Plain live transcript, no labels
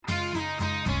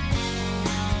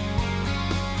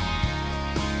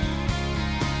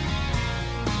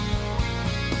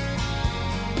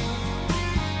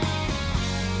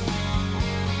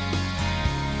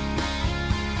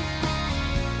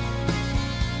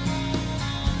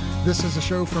This is a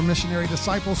show for missionary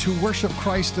disciples who worship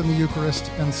Christ in the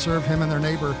Eucharist and serve Him and their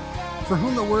neighbor, for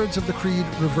whom the words of the Creed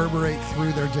reverberate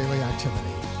through their daily activity.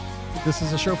 This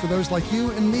is a show for those like you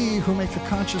and me who make the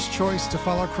conscious choice to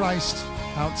follow Christ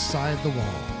outside the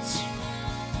walls.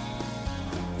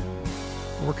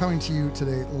 We're coming to you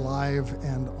today live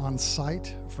and on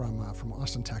site from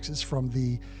Austin, Texas, from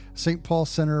the St. Paul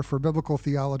Center for Biblical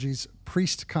Theology's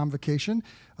Priest Convocation.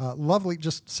 Lovely,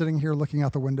 just sitting here looking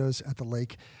out the windows at the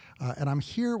lake. And I'm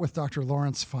here with Dr.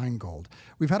 Lawrence Feingold.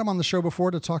 We've had him on the show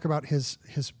before to talk about his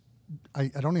I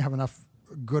don't even have enough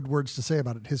good words to say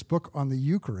about it, his book on the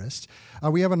Eucharist.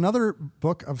 We have another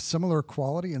book of similar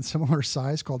quality and similar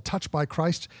size called Touched by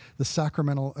Christ, the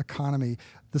Sacramental Economy.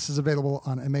 This is available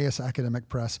on Emmaus Academic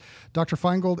Press. Dr.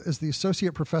 Feingold is the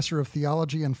Associate Professor of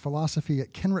Theology and Philosophy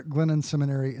at Kenrick Glennon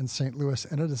Seminary in St. Louis,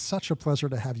 and it is such a pleasure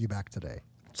to have you back today.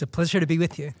 It's a pleasure to be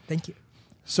with you. Thank you.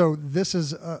 So this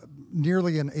is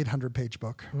nearly an 800-page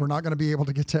book. We're not going to be able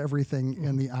to get to everything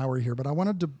in the hour here, but I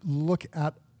wanted to look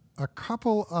at a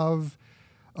couple of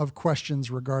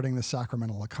questions regarding the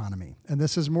sacramental economy. And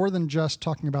this is more than just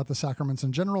talking about the sacraments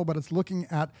in general, but it's looking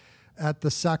at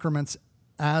the sacraments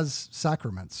as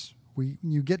sacraments.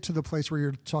 You get to the place where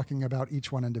you're talking about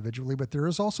each one individually, but there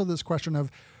is also this question of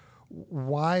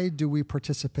why do we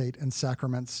participate in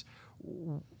sacraments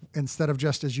instead of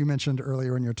just, as you mentioned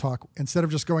earlier in your talk, instead of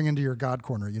just going into your God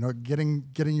corner, getting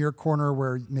your corner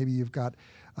where maybe you've got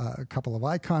a couple of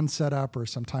icons set up or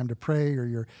some time to pray,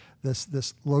 or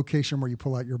this location where you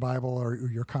pull out your Bible or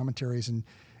your commentaries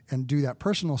and do that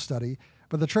personal study.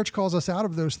 But the church calls us out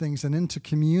of those things and into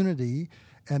community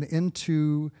and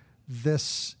into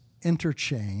this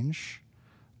interchange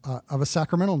of a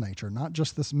sacramental nature, not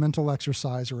just this mental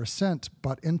exercise or assent,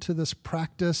 but into this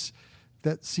practice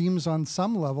that seems on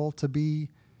some level to be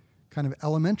kind of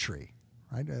elementary,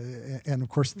 right? And of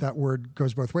course that word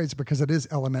goes both ways because it is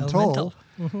elemental.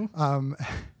 Mm-hmm.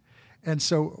 And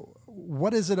so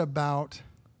what is it about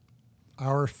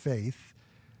our faith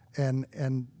and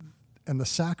the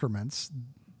sacraments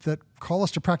that call us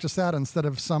to practice that instead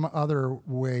of some other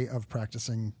way of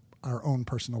practicing our own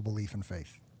personal belief and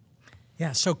faith?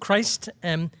 Yeah, so Christ,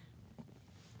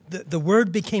 the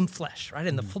Word became flesh, right?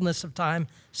 In the fullness of time,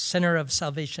 center of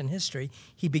salvation history,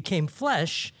 He became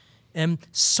flesh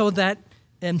so that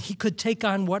He could take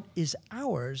on what is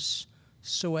ours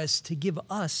so as to give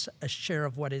us a share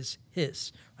of what is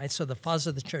His, right? So the fathers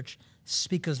of the church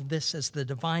speak of this as the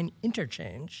divine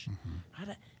interchange,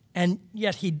 right? And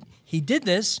yet he did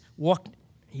this,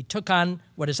 he took on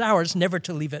what is ours, never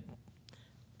to leave it,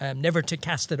 never to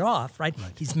cast it off, right?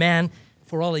 He's man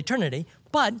for all eternity,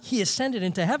 but He ascended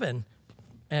into heaven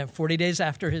 40 days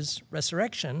after His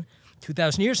resurrection,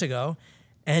 2,000 years ago,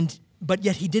 but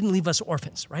yet He didn't leave us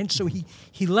orphans, right? So he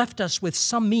left us with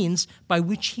some means by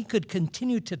which He could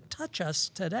continue to touch us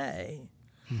today.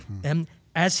 Mm-hmm.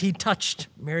 As He touched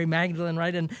Mary Magdalene,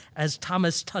 right? And as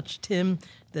Thomas touched Him,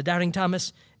 the doubting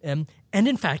Thomas, and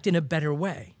in fact, in a better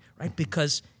way, right?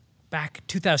 Because back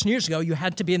 2,000 years ago, you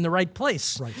had to be in the right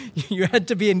place. Right. You had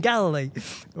to be in Galilee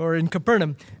or in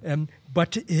Capernaum.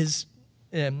 But his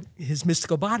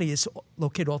mystical body is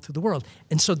located all through the world.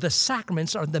 And so the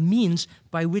sacraments are the means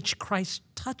by which Christ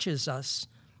touches us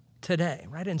today,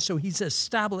 right? And so He's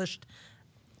established,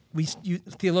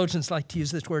 theologians like to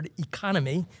use this word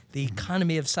economy, the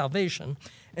economy of salvation.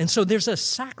 And so there's a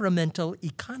sacramental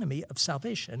economy of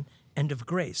salvation and of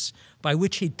grace by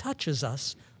which He touches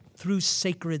us through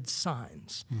sacred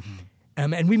signs.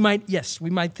 Mm-hmm. And we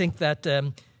might think that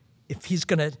if He's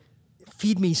going to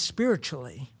feed me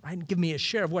spiritually, right, and give me a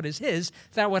share of what is His,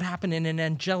 that would happen in an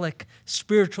angelic,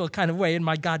 spiritual kind of way in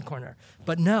my God corner.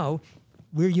 But no,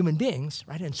 we're human beings,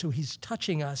 right? And so He's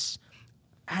touching us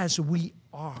as we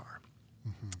are.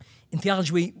 Mm-hmm. In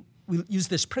theology, we use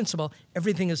this principle: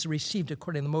 everything is received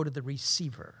according to the mode of the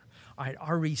receiver. All right,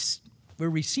 we're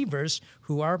receivers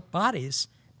who are bodies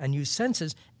and use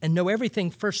senses and know everything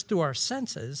first through our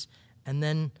senses, and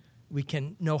then we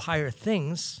can know higher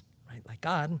things, right, like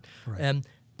God, right,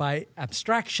 by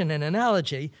abstraction and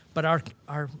analogy. But our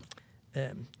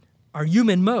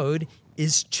human mode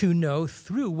is to know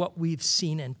through what we've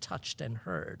seen and touched and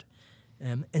heard,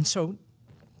 and so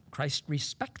Christ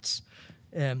respects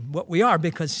what we are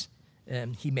because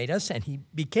He made us and He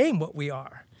became what we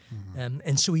are. Mm-hmm.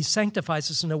 And so He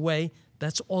sanctifies us in a way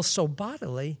that's also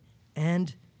bodily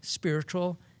and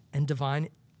spiritual and divine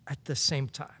at the same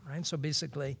time, right? So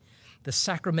basically, the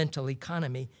sacramental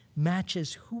economy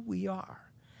matches who we are.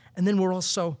 And then we're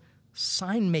also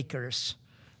sign makers,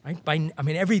 right?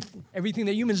 Everything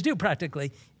that humans do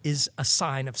practically is a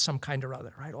sign of some kind or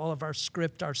other, right? All of our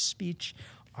script, our speech,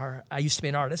 I used to be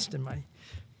an artist in my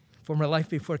former life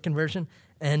before conversion.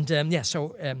 And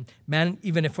so man,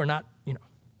 even if we're not,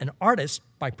 an artist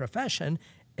by profession,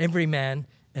 every man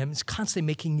is constantly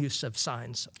making use of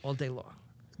signs all day long.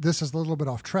 This is a little bit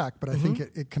off track, but I think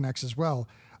it connects as well.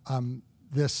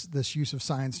 This use of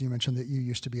signs, you mentioned that you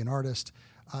used to be an artist.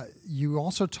 You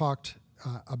also talked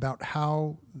about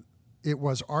how it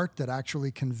was art that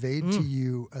actually conveyed to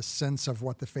you a sense of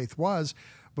what the faith was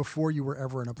before you were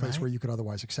ever in a place where you could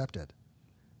otherwise accept it.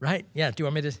 Right. Yeah. Do you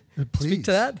want me to Please. speak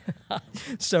to that?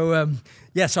 So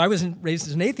I was raised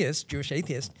as an atheist, Jewish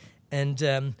atheist,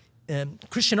 and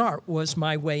Christian art was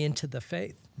my way into the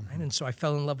faith. Right? And so I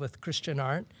fell in love with Christian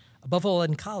art, above all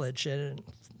in college,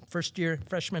 first year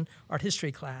freshman art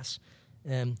history class.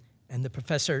 And the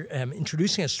professor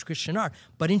introducing us to Christian art,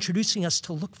 but introducing us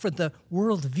to look for the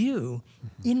worldview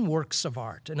in works of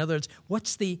art. In other words,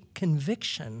 what's the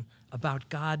conviction about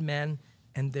God, man,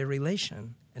 and their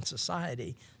relation and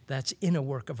society that's in a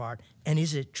work of art? And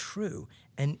is it true?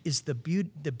 And is the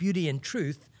beauty and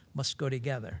truth must go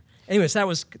together? Anyways, that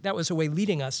was a way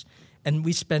leading us, and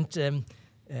we spent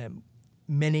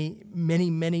many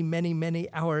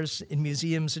hours in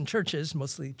museums and churches,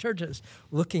 mostly churches,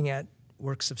 looking at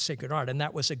works of sacred art, and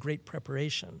that was a great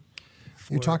preparation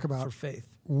for, you talk about for faith.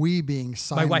 We being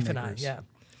sign My wife makers. and I,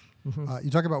 yeah.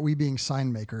 You talk about we being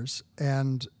sign makers,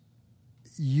 and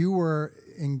you were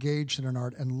engaged in an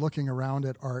art and looking around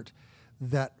at art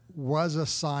that was a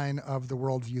sign of the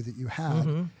worldview that you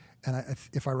had. And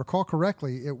if I recall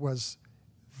correctly, it was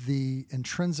the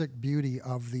intrinsic beauty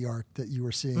of the art that you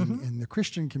were seeing in the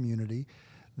Christian community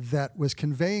that was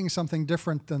conveying something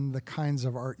different than the kinds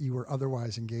of art you were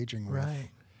otherwise engaging with. Right.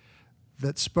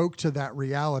 That spoke to that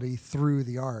reality through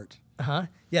the art.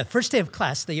 Yeah, first day of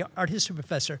class, the art history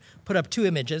professor put up two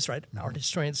images, right? Art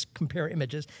historians compare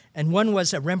images. And one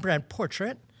was a Rembrandt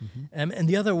portrait, and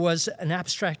the other was an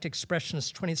abstract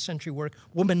expressionist 20th century work,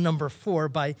 Woman Number 4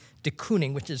 by de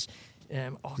Kooning, which is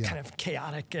kind of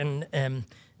chaotic and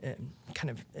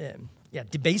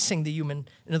debasing the human.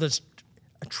 In other words,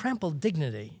 a trampled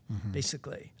dignity,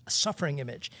 basically, a suffering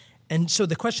image. And so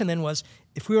the question then was,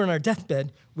 if we were on our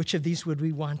deathbed, which of these would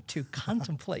we want to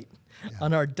contemplate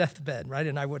on our deathbed, right?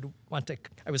 And I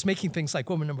was making things like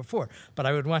Woman Number 4, but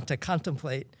I would want to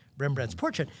contemplate Rembrandt's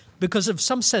portrait because of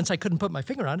some sense I couldn't put my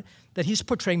finger on it, that he's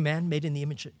portraying man made in the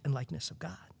image and likeness of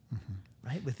God,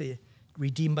 right? With the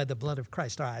redeemed by the blood of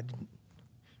Christ. I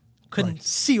couldn't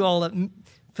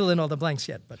fill in all the blanks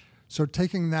yet. But so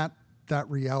taking that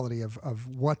reality of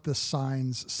what the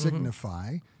signs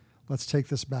signify, let's take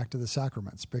this back to the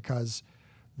sacraments, because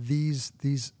these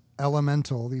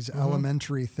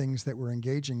elementary things that we're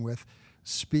engaging with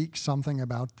speak something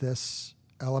about this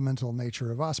elemental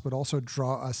nature of us, but also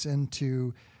draw us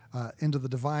into the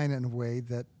divine in a way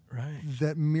that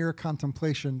that mere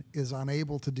contemplation is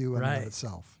unable to do in and of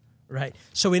itself. Right.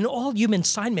 So in all human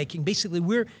sign making, basically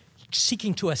we're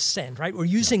seeking to ascend, right? We're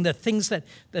using the things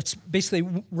that's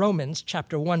basically Romans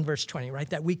chapter 1, verse 20, right?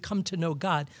 That we come to know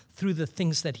God through the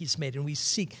things that he's made, and we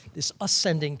seek this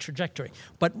ascending trajectory.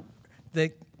 But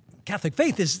the Catholic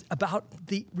faith is about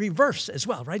the reverse as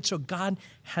well, right? So God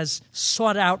has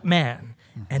sought out man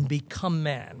and become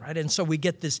man, right? And so we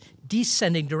get this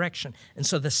descending direction. And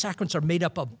so the sacraments are made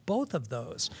up of both of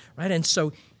those, right? And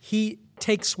so he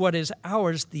takes what is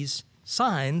ours, these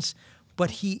signs, but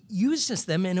he uses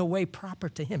them in a way proper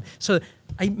to him. So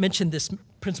I mentioned this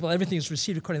principle, everything is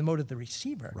received according to the mode of the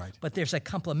receiver. Right. But there's a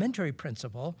complementary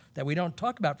principle that we don't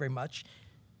talk about very much.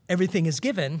 Everything is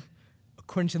given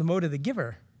according to the mode of the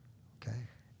giver. Okay.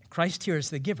 Christ here is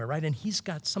the giver, right? And he's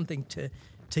got something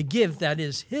to give that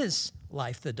is his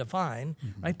life, the divine,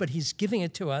 right? But he's giving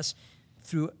it to us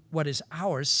through what is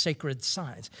ours, sacred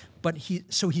signs. But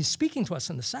he's speaking to us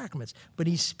in the sacraments, but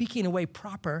he's speaking in a way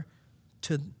proper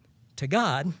to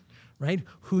God, right?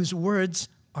 Whose words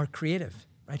are creative,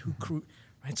 right?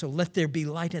 Right? So let there be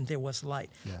light, and there was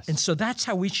light. Yes. And so that's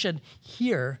how we should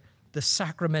hear the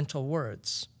sacramental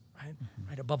words, right?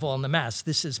 Right? Above all in the Mass,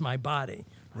 this is my body,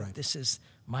 right? This is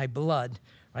my blood,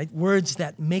 right? Words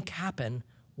that make happen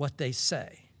what they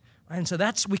say, right? And so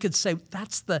we could say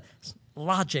that's the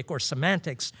logic or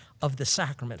semantics of the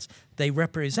sacraments. They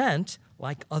represent,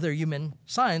 like other human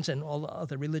signs and all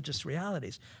other religious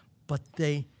realities, but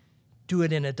they do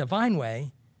it in a divine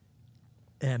way,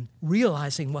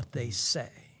 realizing what they say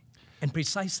and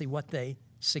precisely what they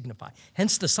signify.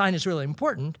 Hence, the sign is really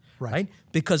important, right?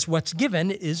 Because what's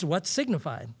given is what's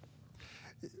signified.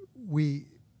 We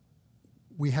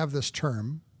have this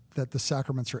term that the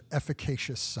sacraments are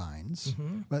efficacious signs,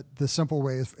 but the simple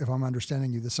way, if I'm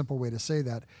understanding you, the simple way to say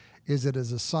that is it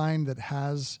is a sign that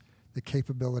has the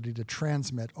capability to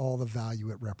transmit all the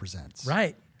value it represents.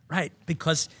 Right. right?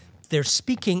 Because they're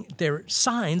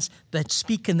signs that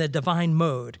speak in the divine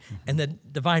mode. And the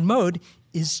divine mode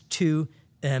is to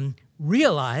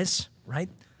realize, right,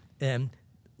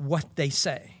 what they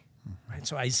say. Right?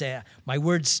 So Isaiah, my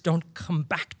words don't come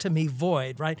back to me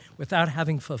void, right, without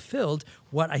having fulfilled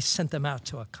what I sent them out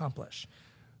to accomplish.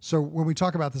 So when we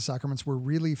talk about the sacraments, we're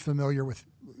really familiar with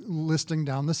listing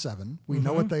down the 7. We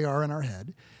know what they are in our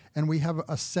head, and we have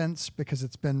a sense, because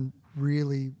it's been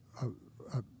really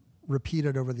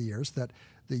repeated over the years, that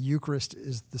the Eucharist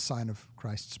is the sign of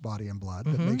Christ's body and blood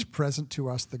that makes present to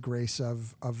us the grace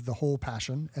of the whole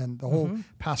passion and the whole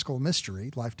paschal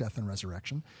mystery, life, death, and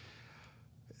resurrection.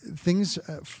 Things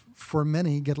for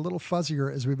many get a little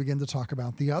fuzzier as we begin to talk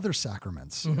about the other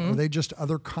sacraments. Are they just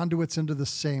other conduits into the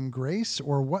same grace,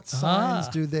 or what signs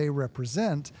do they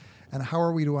represent, and how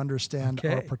are we to understand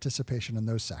our participation in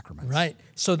those sacraments? Right.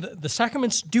 So the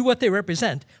sacraments do what they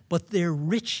represent, but they're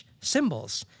rich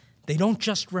symbols. They don't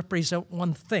just represent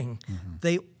one thing.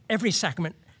 Every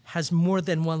sacrament has more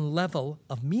than one level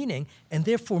of meaning, and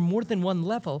therefore more than one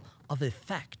level of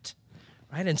effect.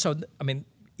 Right? And so,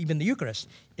 even the Eucharist,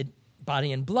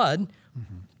 body and blood,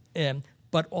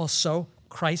 but also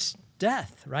Christ's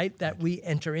death, right, that we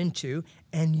enter into,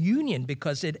 and union,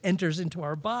 because it enters into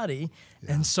our body,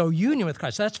 and so union with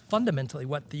Christ. So that's fundamentally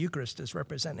what the Eucharist is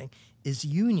representing, is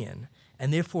union,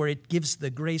 and therefore it gives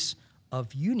the grace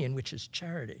of union, which is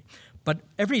charity. But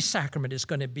every sacrament is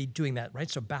going to be doing that, right?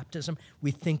 So baptism,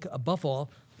 we think above all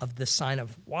of the sign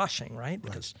of washing, right?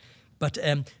 But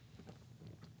in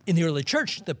the early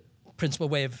church, the principal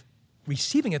way of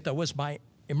receiving it, though, was by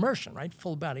immersion, right?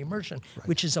 Full body immersion,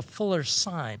 which is a fuller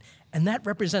sign. And that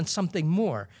represents something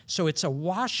more. So it's a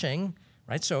washing,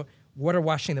 right? So water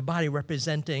washing the body,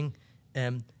 representing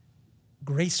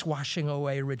grace washing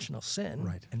away original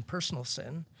sin and personal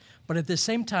sin. But at the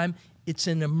same time, it's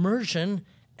an immersion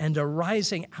and a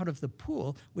rising out of the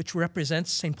pool, which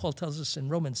represents, St. Paul tells us in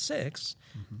Romans 6,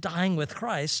 dying with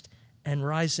Christ and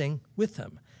rising with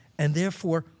him. And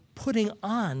therefore putting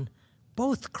on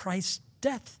both Christ's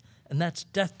death, and that's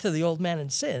death to the old man in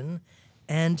sin,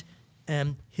 and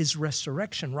his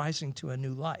resurrection, rising to a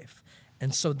new life.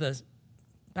 And so the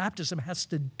baptism has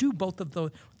to do both of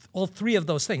those, all three of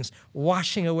those things,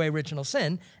 washing away original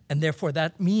sin, and therefore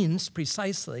that means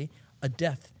precisely a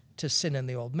death to sin in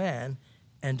the old man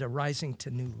and a rising to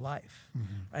new life.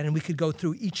 Right? And we could go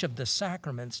through each of the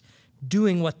sacraments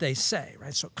doing what they say,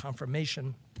 right? So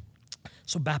confirmation,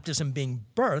 so baptism being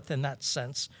birth in that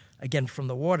sense, again from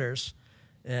the waters.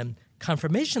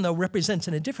 Confirmation, though, represents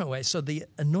in a different way. So the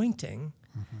anointing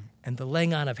and the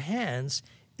laying on of hands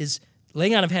is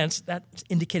laying on of hands, that's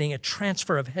indicating a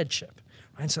transfer of headship.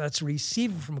 Right? So that's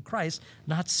receiving from Christ,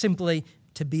 not simply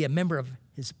to be a member of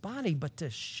his body, but to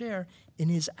share in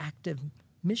his active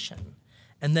mission.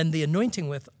 And then the anointing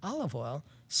with olive oil,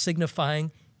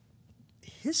 signifying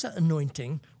his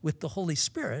anointing with the Holy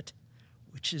Spirit,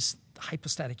 which is the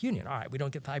hypostatic union. All right, we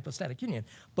don't get the hypostatic union,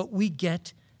 but we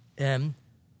get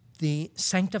the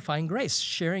sanctifying grace,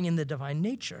 sharing in the divine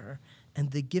nature,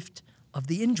 and the gift of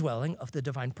the indwelling of the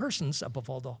divine persons, above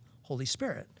all the Holy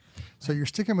Spirit. So you're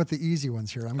sticking with the easy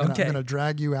ones here. I'm going to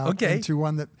drag you out into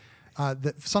one that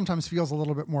sometimes feels a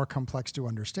little bit more complex to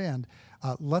understand.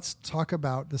 Let's talk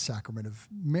about the sacrament of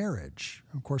marriage.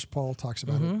 Of course, Paul talks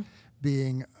about it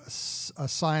being a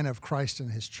sign of Christ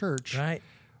and his church. Right.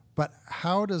 But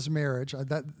how does marriage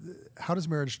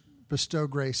bestow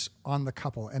grace on the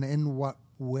couple, and in what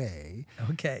way?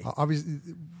 Obviously,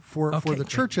 for the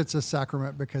church, it's a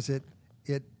sacrament because it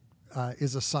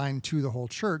is a sign to the whole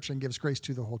church and gives grace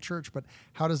to the whole church. But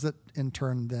how does that, in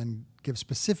turn, then give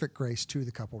specific grace to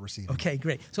the couple receiving? Okay,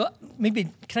 great. So maybe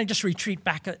can I just retreat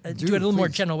back, do it a little more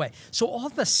general way? So all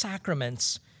the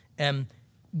sacraments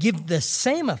give the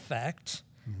same effect,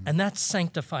 and that's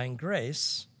sanctifying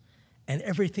grace, and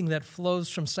everything that flows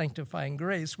from sanctifying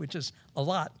grace, which is a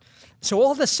lot.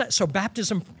 So so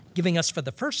baptism giving us for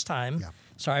the first time. Yeah.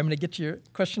 Sorry, I'm going to get to your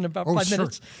question in about 5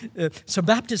 minutes. So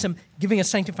baptism giving us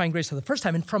sanctifying grace for the first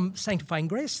time, and from sanctifying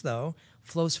grace, though,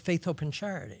 flows faith, hope, and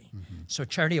charity. So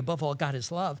charity, above all, God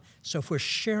is love. So if we're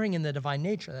sharing in the divine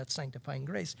nature, that's sanctifying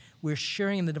grace, we're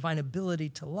sharing in the divine ability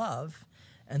to love,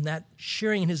 and that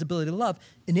sharing in his ability to love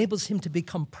enables him to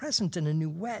become present in a new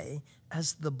way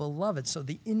as the beloved, so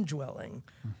the indwelling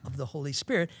of the Holy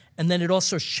Spirit. And then it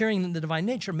also, sharing in the divine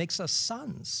nature, makes us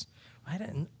sons, right?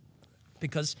 And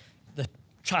because the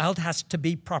child has to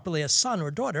be properly a son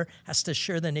or daughter, has to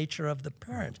share the nature of the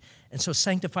parent. And so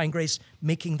sanctifying grace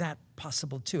making that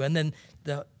possible too. And then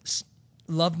the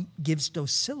love gives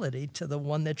docility to the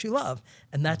one that you love.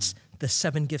 And that's the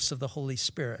 7 gifts of the Holy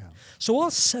Spirit. Yeah. So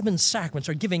all 7 sacraments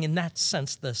are giving, in that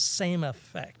sense, the same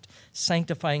effect: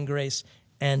 sanctifying grace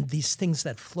and these things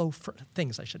that flow from,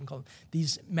 I shouldn't call them,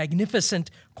 these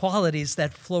magnificent qualities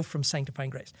that flow from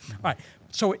sanctifying grace. All right,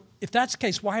 so if that's the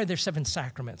case, why are there 7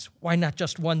 sacraments? Why not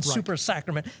just one super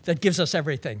sacrament that gives us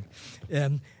everything?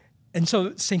 And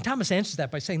so St. Thomas answers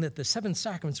that by saying that the 7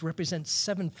 sacraments represent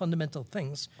 7 fundamental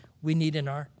things we need in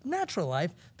our natural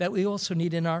life that we also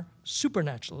need in our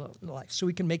supernatural life. So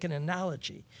we can make an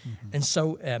analogy. And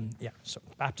so, so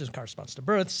baptism corresponds to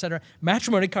birth, etc.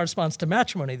 Matrimony corresponds to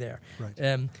matrimony there.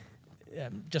 Right.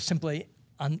 Just simply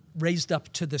raised up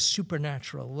to the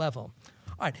supernatural level.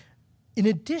 All right. In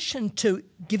addition to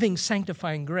giving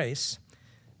sanctifying grace,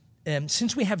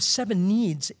 since we have 7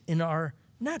 needs in our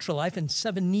natural life and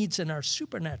 7 needs in our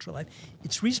supernatural life,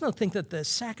 it's reasonable to think that the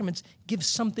sacraments give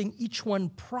something, each one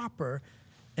proper,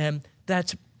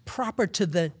 that's proper to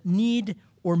the need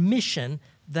or mission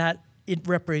that it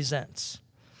represents.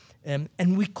 And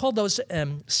we call those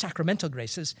sacramental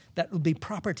graces that will be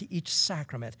proper to each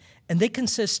sacrament. And they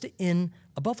consist in,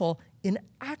 above all, in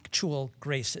actual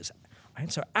graces.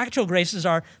 Right? So actual graces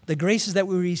are the graces that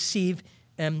we receive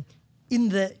in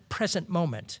the present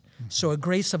moment. So a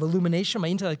grace of illumination, my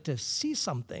intellect to see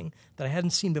something that I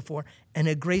hadn't seen before, and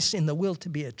a grace in the will to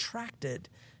be attracted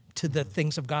to the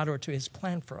things of God or to his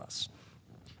plan for us.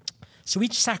 So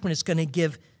each sacrament is going to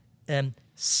give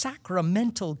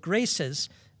sacramental graces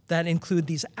that include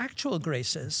these actual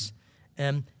graces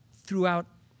throughout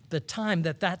the time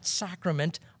that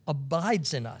sacrament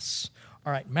abides in us.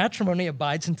 All right, matrimony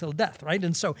abides until death, right?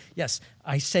 And so, yes,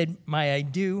 I said my I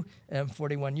do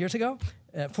 40 years ago,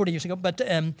 but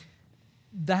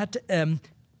that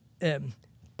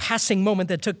passing moment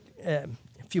that took a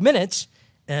few minutes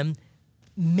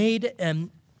made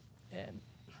an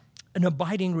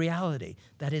abiding reality.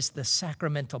 That is the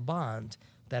sacramental bond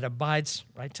that abides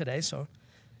right today. So,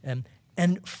 and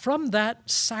from that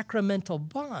sacramental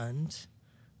bond,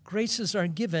 graces are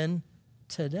given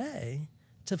today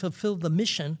to fulfill the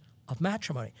mission of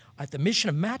matrimony. The mission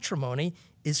of matrimony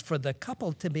is for the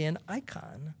couple to be an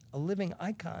icon, a living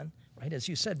icon, right, as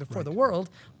you said, before the world,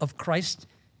 of Christ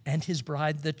and his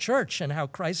bride, the church, and how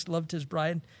Christ loved his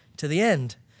bride to the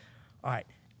end. All right,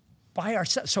 by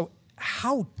ourselves. So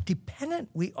how dependent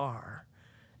we are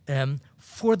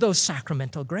for those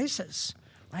sacramental graces,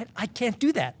 right? I can't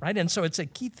do that, right? And so it's a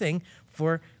key thing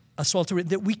for us all to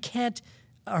that we can't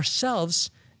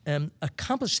ourselves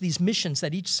accomplish these missions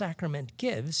that each sacrament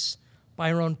gives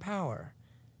by our own power.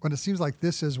 But it seems like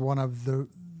this is one of the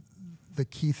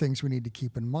key things we need to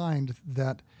keep in mind,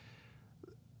 that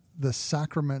the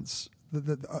sacraments,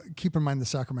 keep in mind the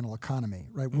sacramental economy,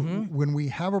 right? When we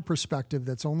have a perspective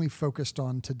that's only focused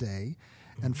on today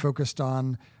and focused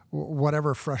on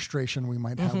whatever frustration we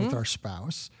might have with our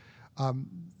spouse,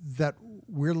 that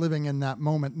we're living in that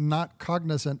moment, not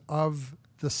cognizant of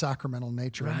the sacramental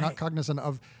nature, and not cognizant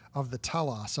of the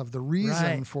telos, of the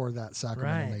reason for that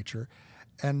sacramental nature.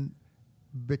 And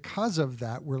because of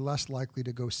that, we're less likely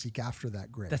to go seek after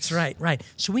that grace. That's right.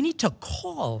 So we need to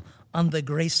call on the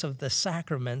grace of the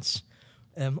sacraments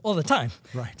all the time.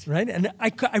 Right. And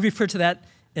I refer to that,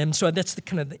 so that's the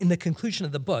kind of, in the conclusion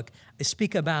of the book, I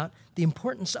speak about the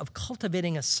importance of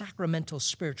cultivating a sacramental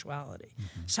spirituality.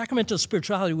 Sacramental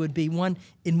spirituality would be one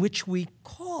in which we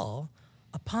call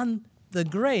upon the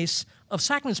grace of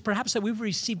sacraments, perhaps that we've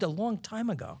received a long time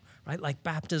ago, right? Like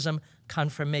baptism,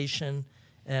 confirmation,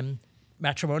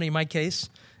 matrimony in my case.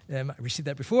 I received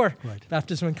that before,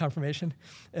 baptism and confirmation.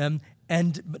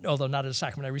 But although not as a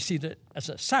sacrament, I received it as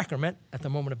a sacrament at the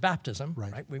moment of baptism.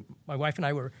 Right? My wife and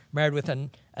I were married with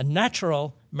a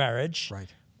natural marriage,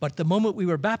 but the moment we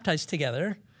were baptized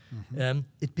together,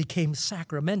 it became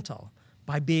sacramental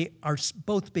by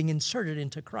both being inserted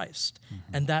into Christ,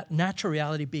 and that natural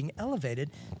reality being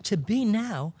elevated to be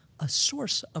now a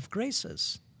source of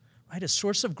graces, right? A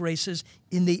source of graces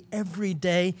in the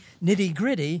everyday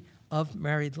nitty-gritty of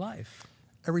married life.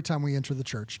 Every time we enter the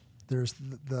church, there's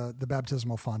the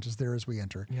baptismal font is there as we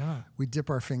enter. We dip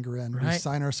our finger in, we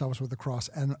sign ourselves with the cross,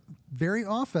 and very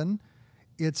often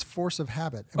it's force of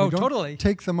habit. And we don't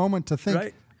take the moment to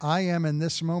think, I am in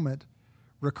this moment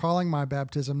recalling my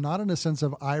baptism, not in a sense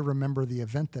of I remember the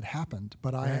event that happened,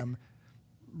 but I am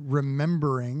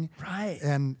remembering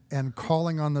and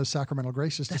calling on those sacramental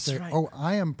graces to say, oh,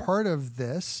 I am part of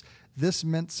this. This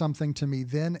meant something to me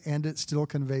then, and it still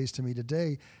conveys to me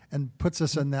today, and puts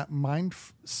us in that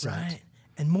mindset.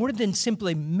 And more than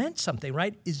simply meant something,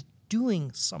 is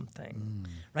doing something,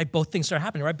 Both things are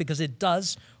happening, because it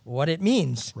does what it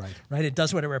means, It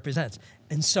does what it represents.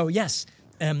 And so, yes,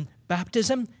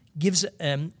 baptism gives,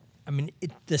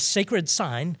 the sacred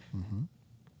sign,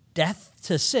 death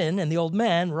to sin and the old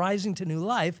man rising to new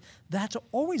life, that's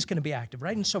always going to be active,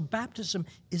 right? And so baptism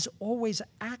is always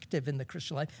active in the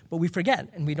Christian life, but we forget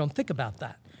and we don't think about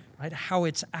that, right? How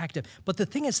it's active. But the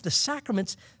thing is, the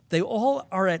sacraments, they all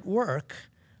are at work,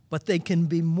 but they can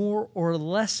be more or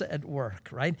less at work,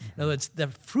 right? In other words, the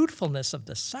fruitfulness of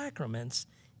the sacraments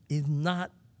is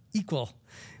not equal,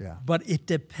 but it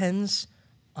depends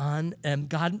on,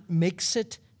 God makes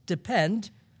it depend,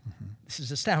 this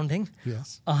is astounding,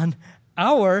 on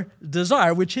our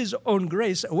desire, which his own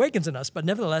grace awakens in us. But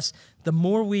nevertheless, the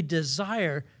more we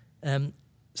desire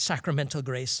sacramental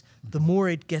grace, the more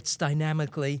it gets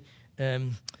dynamically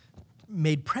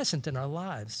made present in our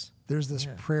lives. There's this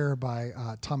prayer by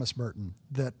Thomas Merton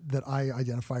that I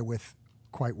identify with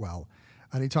quite well.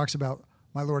 And he talks about,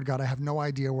 my Lord God, I have no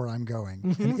idea where I'm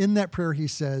going. And in that prayer he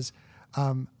says,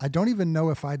 I don't even know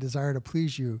if I desire to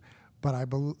please you, but I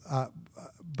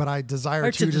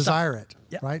desire to desire it,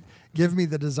 right? Give me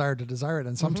the desire to desire it.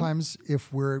 And sometimes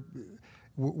if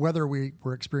whether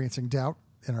we're experiencing doubt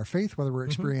in our faith, whether we're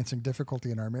experiencing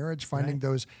difficulty in our marriage, finding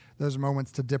those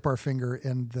moments to dip our finger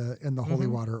in the holy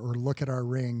water or look at our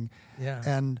ring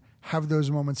and have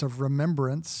those moments of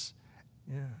remembrance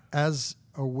as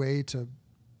a way to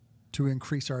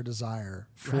increase our desire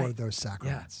for those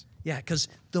sacraments. Yeah, because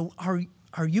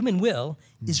our human will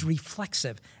is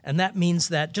reflexive, and that means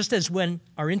that just as when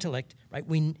our intellect, right,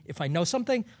 if I know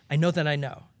something, I know that I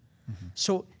know.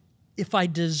 So if I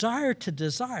desire to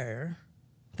desire,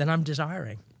 then I'm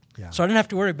desiring. So I don't have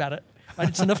to worry about it. Right?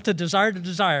 It's enough to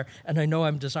desire, and I know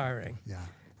I'm desiring.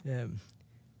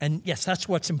 And yes, that's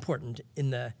what's important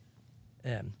in the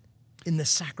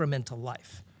sacramental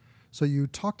life. So you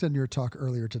talked in your talk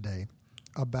earlier today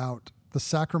about the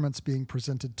sacraments being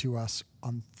presented to us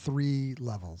on 3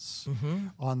 levels.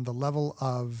 On the level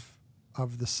of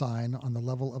the sign, on the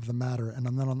level of the matter, and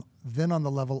then on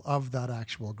the level of that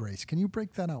actual grace. Can you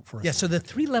break that out for us? Yeah, so the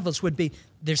 3 levels would be,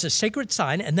 there's a sacred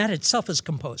sign, and that itself is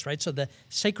composed, right? So the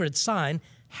sacred sign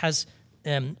has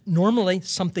normally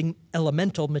something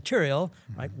elemental material,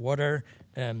 right? Water,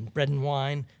 bread and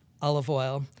wine, olive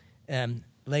oil,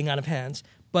 laying on of hands,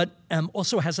 but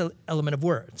also has an element of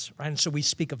words, right? And so we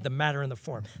speak of the matter and the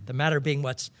form. The matter being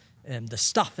what's the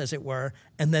stuff, as it were,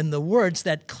 and then the words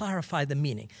that clarify the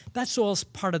meaning. That's all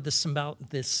part of this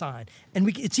sign.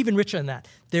 And it's even richer than that.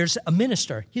 There's a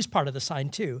minister, he's part of the sign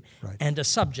too, and a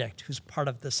subject who's part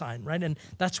of the sign, right? And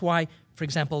that's why, for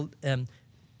example,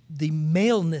 the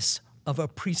maleness of a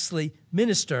priestly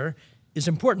minister is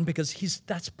important because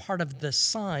that's part of the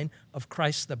sign of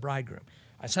Christ the bridegroom.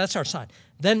 So that's our sign.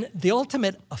 Then the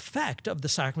ultimate effect of the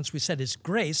sacraments, we said, is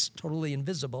grace, totally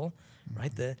invisible,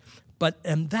 right? But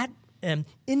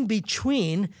in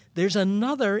between, there's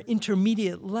another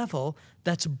intermediate level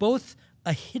that's both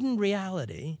a hidden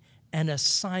reality and a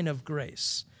sign of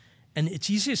grace. And it's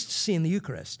easiest to see in the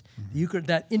Eucharist.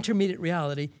 That intermediate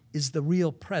reality is the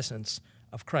real presence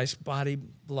of Christ's body,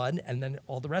 blood, and then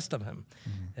all the rest of him,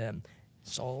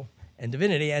 soul and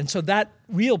divinity. And so that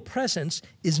real presence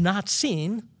is not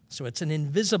seen, so it's an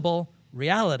invisible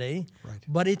reality,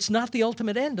 but it's not the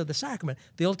ultimate end of the sacrament.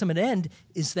 The ultimate end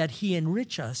is that he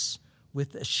enrich us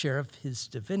with a share of his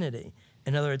divinity.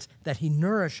 In other words, that he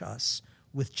nourish us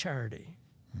with charity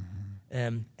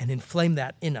and inflame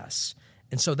that in us.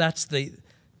 And so that's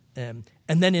and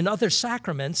then in other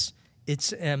sacraments,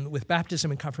 it's with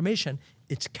baptism and confirmation,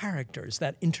 it's characters,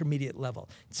 that intermediate level.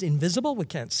 It's invisible, we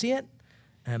can't see it.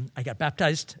 I got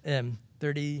baptized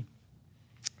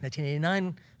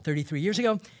 1989, 33 years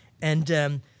ago,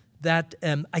 and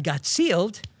I got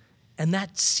sealed, and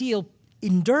that seal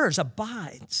endures,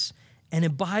 abides, and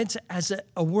abides as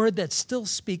a word that still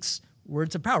speaks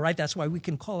words of power, right? That's why we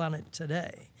can call on it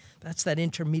today. That's that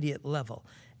intermediate level,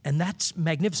 and that's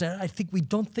magnificent. I think we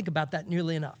don't think about that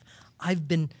nearly enough. I've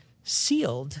been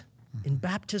sealed in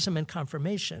baptism and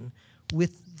confirmation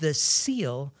with the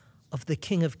seal of the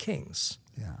King of Kings.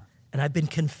 And I've been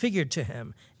configured to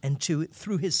him and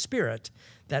through his Spirit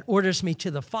that orders me to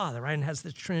the Father, right, and has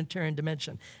the Trinitarian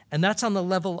dimension. And that's on the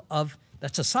level of,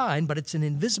 that's a sign, but it's an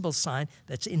invisible sign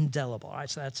that's indelible, right?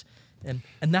 So that's, and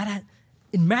that,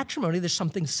 in matrimony, there's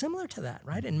something similar to that,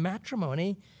 right? In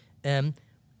matrimony, the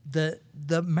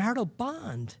marital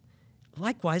bond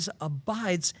likewise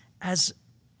abides as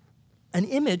an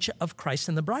image of Christ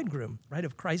and the bridegroom, right,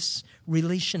 of Christ's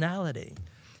relationality.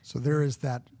 So there is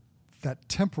that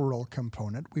temporal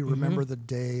component. We remember the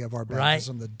day of our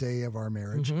baptism, the day of our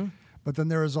marriage. But then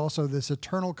there is also this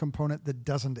eternal component that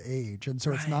doesn't age. And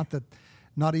so it's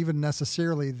not even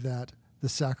necessarily that the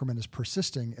sacrament is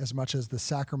persisting as much as the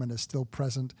sacrament is still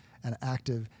present and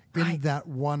active in Right. that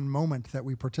one moment that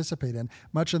we participate in,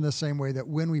 much in the same way that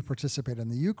when we participate in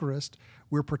the Eucharist,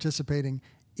 we're participating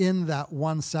in that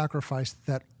one sacrifice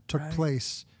that took Right.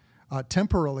 place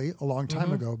temporally a long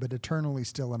time ago, but eternally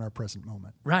still in our present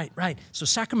moment. Right, right. So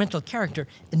sacramental character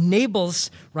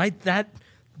enables, right,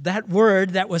 that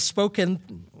word that was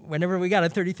spoken whenever we got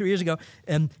it 33 years ago,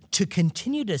 to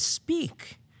continue to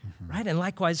speak, right? And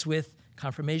likewise with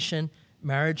confirmation,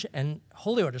 marriage, and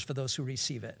holy orders for those who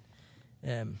receive it.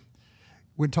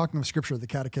 When talking of Scripture, the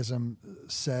Catechism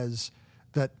says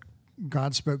that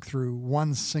God spoke through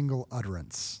one single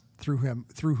utterance, through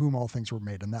whom all things were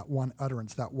made. And that one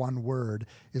utterance, that one word,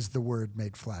 is the Word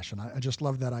made flesh. And I just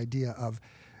love that idea of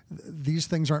these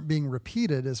things aren't being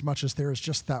repeated as much as there is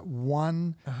just that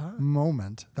one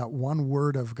moment, that one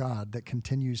word of God that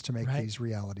continues to make Right. these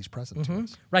realities present to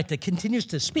us. Right, that continues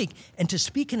to speak, and to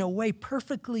speak in a way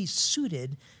perfectly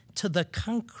suited to the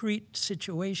concrete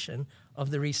situation of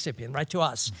the recipient, right, to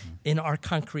us in our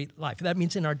concrete life. That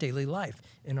means in our daily life,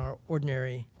 in our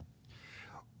ordinary.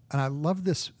 And I love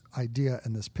this idea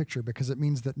and this picture because it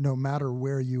means that no matter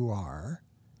where you are,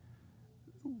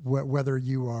 whether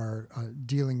you are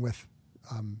dealing with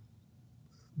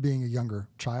being a younger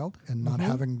child and not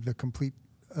having the complete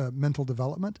mental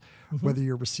development, whether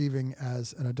you're receiving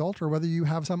as an adult or whether you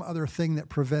have some other thing that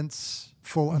prevents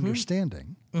full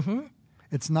understanding,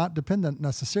 it's not dependent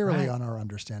necessarily Right. on our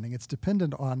understanding. It's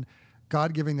dependent on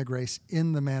God giving the grace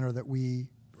in the manner that we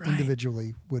Right.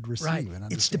 individually would receive Right. and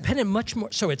understand. It's dependent much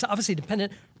more. So it's obviously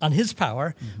dependent on His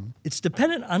power. It's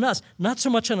dependent on us, not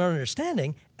so much on our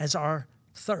understanding as our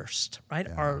thirst, right?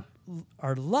 Yeah.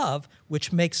 Our love,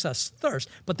 which makes us thirst.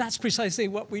 But that's precisely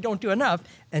what we don't do enough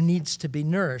and needs to be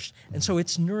nourished. And so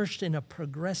it's nourished in a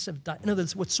progressive diet. In other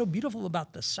words, what's so beautiful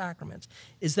about the sacraments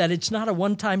is that it's not a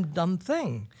one-time done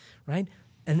thing, right?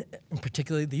 And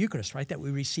particularly the Eucharist, right, that we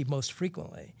receive most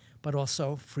frequently, but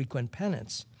also frequent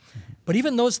penance. But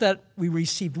even those that we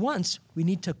received once, we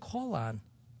need to call on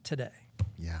today.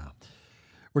 Yeah.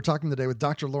 We're talking today with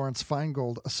Dr. Lawrence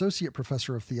Feingold, Associate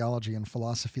Professor of Theology and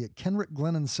Philosophy at Kenrick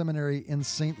Glennon Seminary in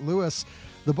St. Louis.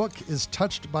 The book is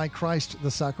Touched by Christ,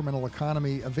 the Sacramental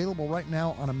Economy, available right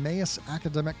now on Emmaus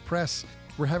Academic Press.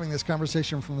 We're having this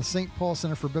conversation from the St. Paul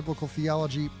Center for Biblical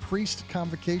Theology Priest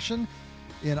Convocation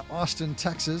in Austin,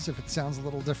 Texas. If it sounds a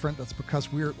little different, that's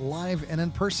because we're live and in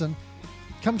person.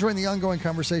 Come join the ongoing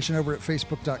conversation over at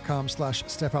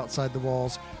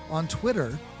facebook.com/stepoutside-the-walls. On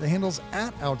Twitter, the handle's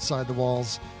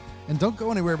 @OutsideTheWalls. And don't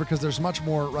go anywhere because there's much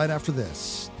more right after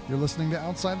this. You're listening to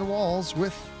Outside the Walls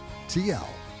with TL.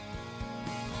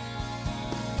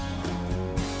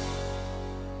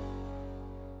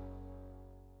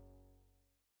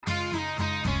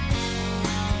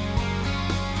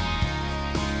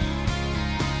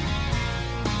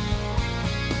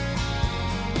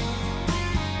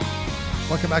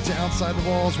 Welcome back to Outside the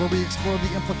Walls, where we explore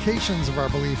the implications of our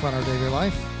belief on our daily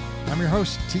life. I'm your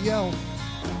host, TL.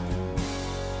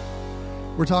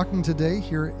 We're talking today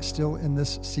here still in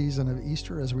this season of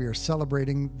Easter as we are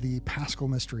celebrating the Paschal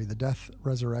mystery, the death,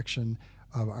 resurrection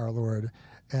of our Lord,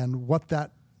 and what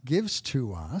that gives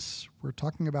to us. We're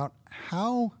talking about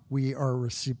how we are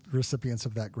recipients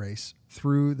of that grace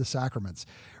through the sacraments.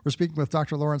 We're speaking with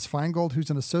Dr. Lawrence Feingold,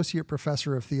 who's an associate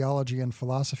professor of theology and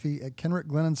philosophy at Kenrick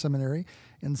Glennon Seminary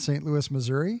in St. Louis,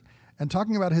 Missouri, and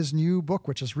talking about his new book,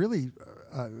 which is really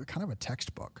kind of a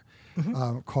textbook,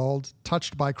 called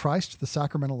Touched by Christ, the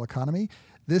Sacramental Economy.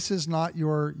 This is not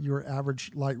your average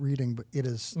light reading, but it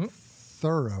is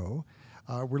thorough.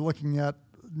 We're looking at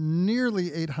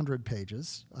nearly 800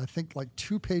 pages. I think like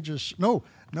 2 pages. No,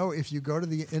 if you go to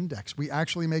the index, we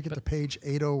actually make it to page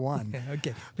 801.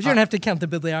 Okay. But you don't have to count the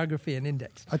bibliography and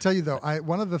index. I tell you though,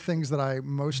 one of the things that I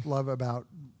most love about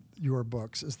your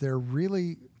books is they're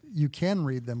really, you can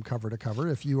read them cover to cover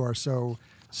if you are so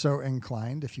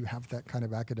inclined, if you have that kind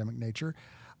of academic nature.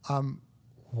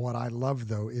 What I love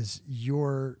though is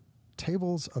your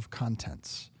tables of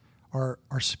contents are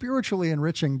spiritually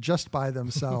enriching just by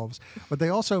themselves, but they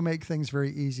also make things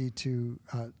very easy to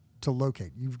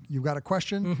locate. You've got a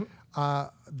question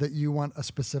that you want a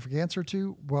specific answer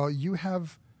to. Well, you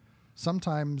have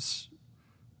sometimes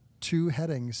 2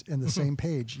 headings in the same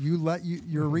page. You let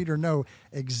your reader know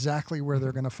exactly where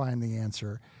they're going to find the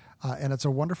answer, and it's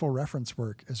a wonderful reference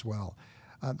work as well.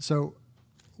 So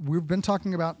we've been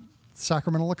talking about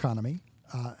sacramental economy,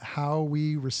 how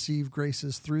we receive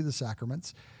graces through the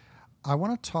sacraments. I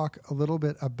want to talk a little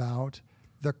bit about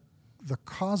the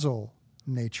causal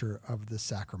nature of the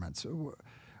sacraments.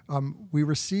 We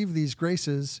receive these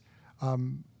graces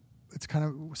it's kind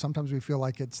of, sometimes we feel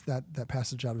like it's that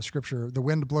passage out of Scripture, the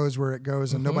wind blows where it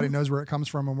goes and nobody knows where it comes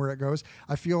from and where it goes.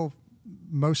 I feel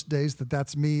most days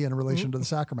that's me in relation to the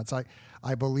sacraments.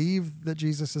 I believe that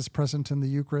Jesus is present in the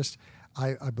Eucharist.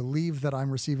 I believe that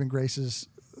I'm receiving graces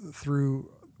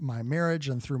through my marriage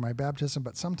and through my baptism,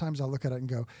 but sometimes I look at it and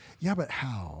go, yeah, but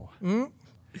how?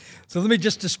 So let me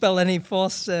just dispel any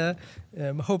false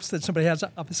hopes that somebody has.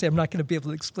 Obviously, I'm not going to be able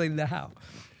to explain the how,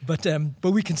 but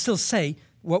we can still say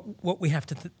what we have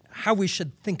to, how we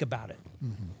should think about it.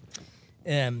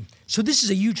 So this is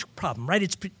a huge problem, right?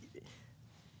 It's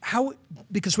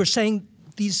because we're saying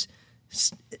these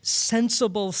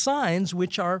sensible signs,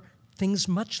 which are things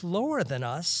much lower than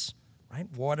us, right?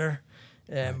 Water,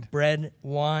 bread,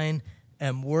 wine,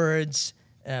 words,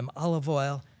 olive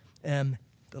oil, the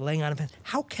laying on of hands.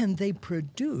 How can they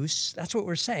produce? That's what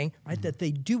we're saying, right? That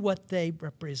they do what they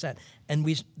represent. And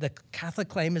the Catholic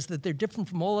claim is that they're different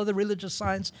from all other religious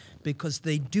signs because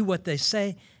they do what they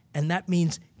say, and that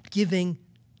means giving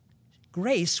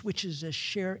grace, which is a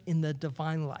share in the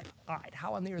divine life. All right,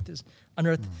 how on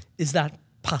earth is that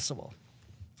possible?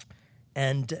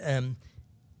 And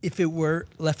if it were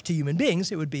left to human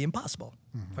beings, it would be impossible,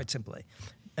 quite simply,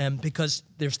 because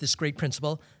there's this great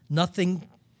principle: nothing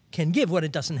can give what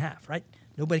it doesn't have. Right?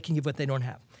 Nobody can give what they don't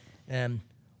have.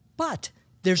 But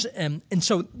there's and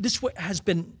so this has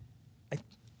been,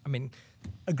 I mean,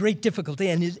 a great difficulty,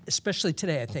 and especially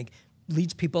today, I think,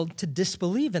 leads people to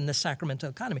disbelieve in the sacramental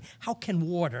economy. How can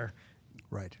water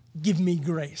give me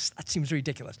grace? That seems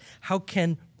ridiculous. How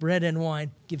can bread and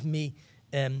wine give me,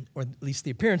 or at least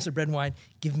the appearance of bread and wine,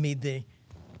 give me the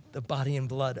body and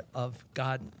blood of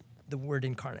God, the Word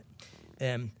incarnate?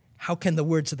 How can the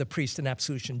words of the priest in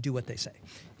absolution do what they say?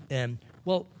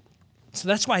 Well, so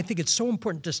that's why I think it's so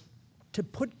important to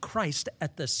put Christ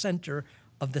at the center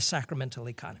of the sacramental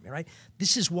economy, right?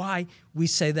 This is why we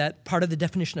say that part of the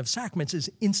definition of sacraments is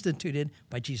instituted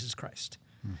by Jesus Christ.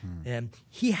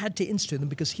 He had to institute them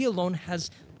because he alone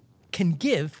can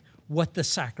give what the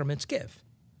sacraments give.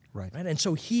 Right? And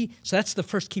so that's the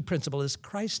first key principle, is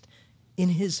Christ in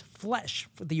his flesh,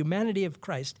 for the humanity of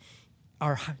Christ,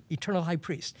 our eternal high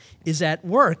priest, is at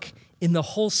work in the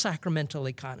whole sacramental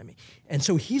economy. And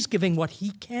so he's giving what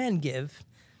he can give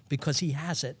because he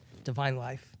has it, divine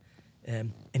life,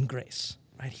 and grace,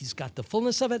 right? He's got the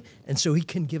fullness of it, and so he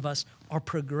can give us our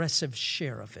progressive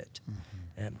share of it.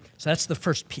 So that's the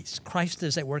first piece. Christ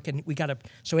is at work, and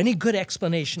so any good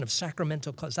explanation of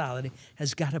sacramental causality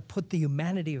has got to put the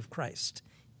humanity of Christ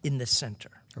in the center.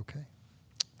 Okay.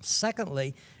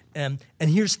 Secondly,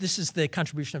 this is the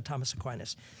contribution of Thomas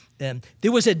Aquinas.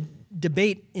 There was a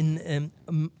debate in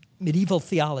medieval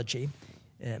theology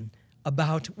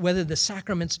about whether the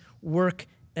sacraments work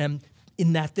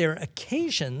in that they're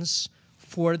occasions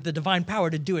for the divine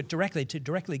power to do it directly, to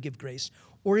directly give grace,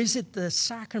 or is it the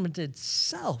sacrament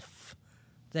itself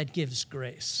that gives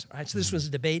grace? Right? So this was a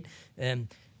debate, and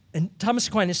Thomas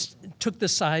Aquinas took the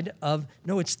side of,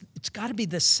 no, it's got to be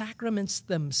the sacraments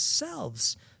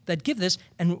themselves that give this.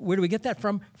 And where do we get that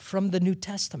from? From the New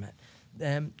Testament,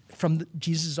 from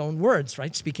Jesus' own words,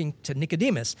 right? Speaking to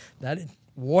Nicodemus, that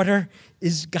water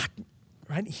is God,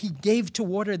 right? He gave to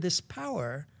water this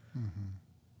power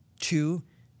to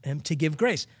give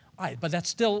grace. All right, but that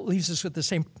still leaves us with the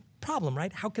same problem,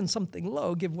 right? How can something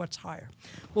low give what's higher?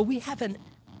 Well, we have an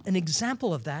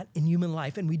example of that in human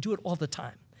life, and we do it all the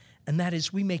time. And that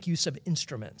is, we make use of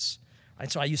instruments.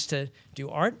 Right? So I used to do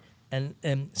art, and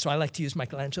so I like to use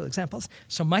Michelangelo examples.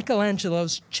 So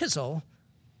Michelangelo's chisel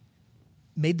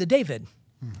made the David.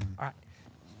 All right.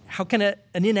 How can an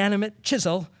inanimate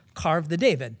chisel carve the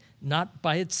David? Not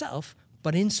by itself,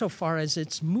 but insofar as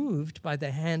it's moved by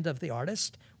the hand of the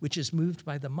artist, which is moved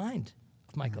by the mind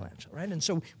of Michelangelo, right? And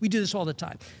so we do this all the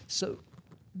time.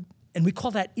 And we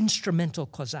call that instrumental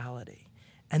causality.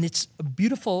 And it's a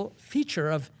beautiful feature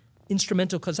of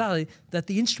instrumental causality that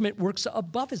the instrument works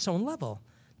above its own level.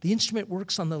 The instrument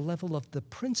works on the level of the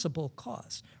principal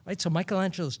cause, right? So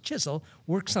Michelangelo's chisel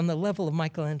works on the level of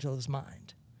Michelangelo's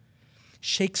mind.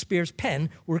 Shakespeare's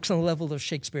pen works on the level of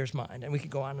Shakespeare's mind, and we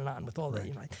could go on and on with all that.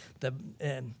 You know,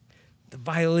 the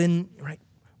violin, right,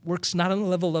 works not on the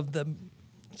level of the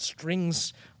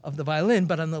strings of the violin,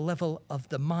 but on the level of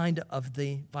the mind of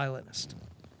the violinist.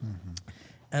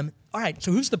 All right,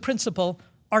 so who's the principal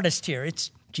artist here? It's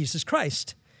Jesus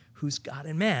Christ, who's God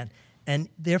and man, and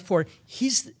therefore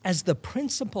he's, as the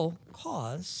principal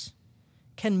cause,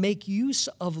 can make use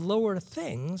of lower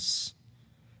things.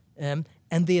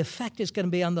 And the effect is going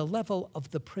to be on the level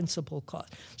of the principal cause.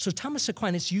 So Thomas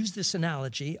Aquinas used this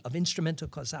analogy of instrumental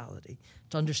causality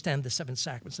to understand the seven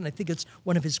sacraments, and I think it's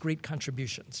one of his great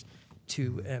contributions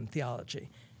to theology.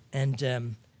 And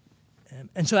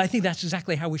so I think that's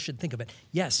exactly how we should think of it.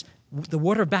 Yes, the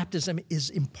water of baptism is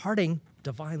imparting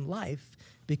divine life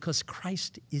because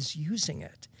Christ is using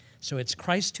it. So it's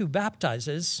Christ who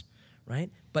baptizes, right,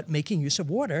 but making use of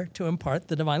water to impart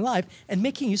the divine life and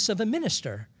making use of a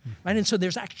minister, right? And so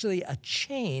there's actually a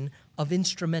chain of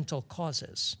instrumental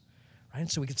causes, right?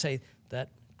 So we could say that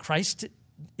Christ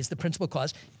is the principal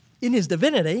cause in his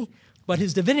divinity, but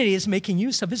his divinity is making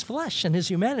use of his flesh and his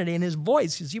humanity and his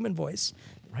voice, his human voice,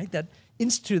 right, that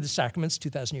instituted the sacraments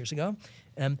 2,000 years ago.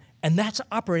 And that's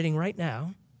operating right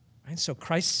now, right? So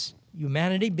Christ's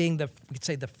humanity being we could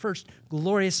say, the first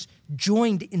glorious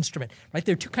joined instrument, right?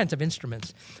 There are two kinds of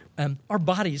instruments. Our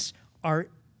bodies are,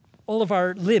 all of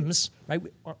our limbs, right?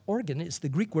 Our organ is the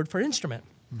Greek word for instrument.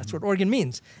 That's what organ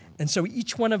means. And so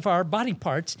each one of our body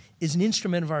parts is an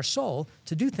instrument of our soul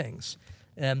to do things.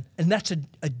 And that's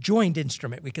a joined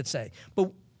instrument, we could say.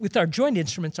 But with our joined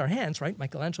instruments, our hands, right?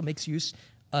 Michelangelo makes use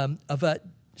of a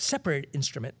separate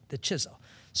instrument, the chisel.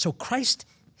 So Christ,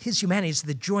 his humanity is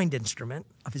the joined instrument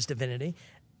of his divinity,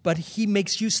 but he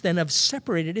makes use then of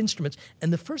separated instruments.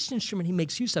 And the first instrument he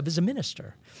makes use of is a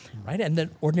minister, right? And the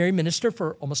ordinary minister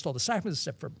for almost all the sacraments,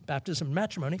 except for baptism and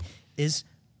matrimony, is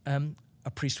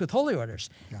a priest with holy orders.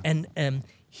 Yeah. And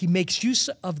he makes use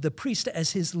of the priest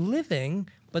as his living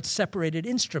but separated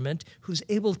instrument who's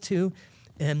able to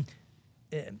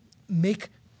make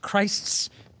Christ's,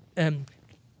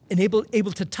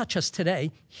 able to touch us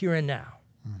today, here and now.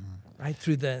 Right,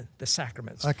 through the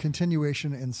sacraments. A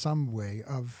continuation in some way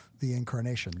of the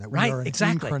incarnation, that we are an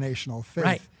incarnational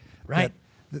faith. Right.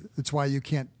 That's why you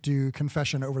can't do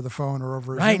confession over the phone or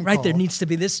over a Zoom Zoom call. call. There needs to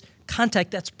be this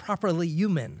contact that's properly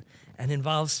human and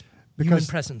involves human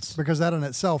presence. Because that in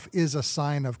itself is a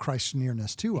sign of Christ's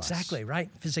nearness to us. Exactly, right.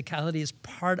 Physicality is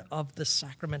part of the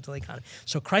sacramental economy.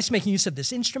 So Christ making use of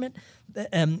this instrument,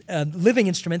 living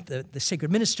instrument, the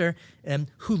sacred minister,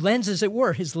 who lends, as it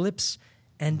were, his lips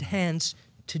and hands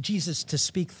to Jesus to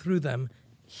speak through them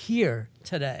here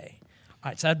today. All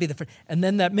right, so that'd be the first. And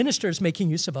then that minister is making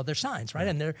use of other signs, right?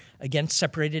 And they're, again,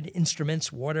 separated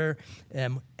instruments, water,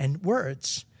 and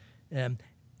words.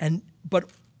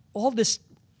 But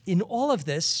in all of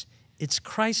this, it's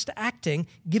Christ acting,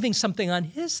 giving something on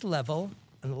his level,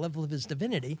 on the level of his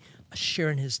divinity, a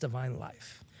share in his divine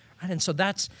life. Right? And so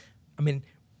that's, the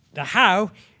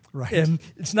how. Right.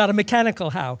 It's not a mechanical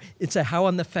how. It's a how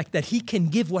on the fact that he can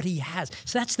give what he has.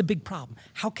 So that's the big problem.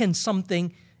 How can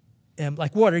something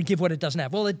like water give what it doesn't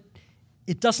have? Well,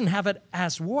 it doesn't have it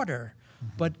as water,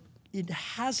 but it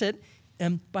has it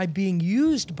by being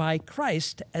used by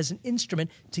Christ as an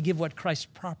instrument to give what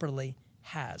Christ properly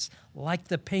has, like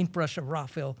the paintbrush of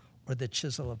Raphael or the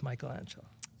chisel of Michelangelo.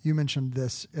 You mentioned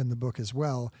this in the book as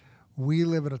well. We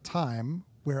live at a time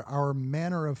where our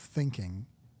manner of thinking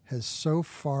has so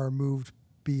far moved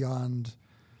beyond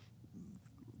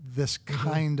this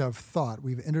kind of thought.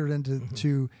 We've entered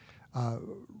into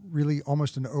really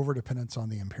almost an overdependence on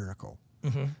the empirical.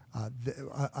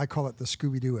 I call it the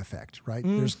Scooby-Doo effect, right?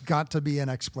 There's got to be an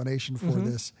explanation for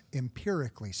this,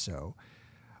 empirically so.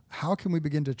 How can we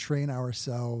begin to train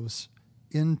ourselves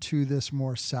into this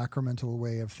more sacramental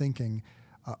way of thinking,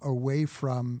 away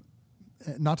from,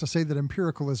 not to say that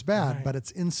empirical is bad, but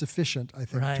it's insufficient, I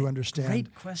think, to understand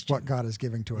what God is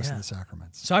giving to us in the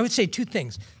sacraments. So I would say two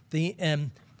things.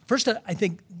 First, I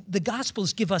think the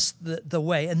Gospels give us the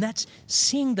way, and that's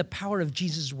seeing the power of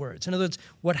Jesus' words. In other words,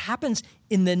 what happens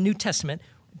in the New Testament,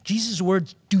 Jesus'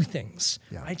 words do things,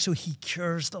 right? So he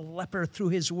cures the leper through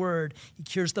his word. He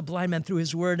cures the blind man through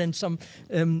his word and some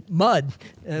mud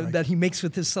that he makes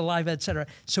with his saliva, etc.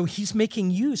 So he's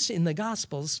making use in the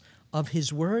Gospels of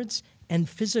his words and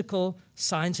physical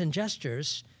signs and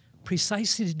gestures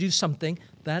precisely to do something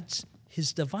that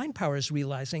his divine power is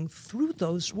realizing through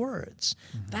those words.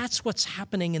 That's what's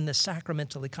happening in the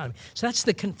sacramental economy. So that's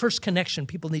the first connection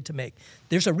people need to make.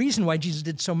 There's a reason why Jesus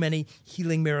did so many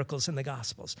healing miracles in the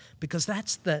Gospels, because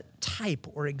that's the type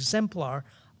or exemplar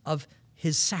of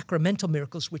his sacramental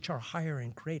miracles, which are higher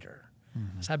and greater.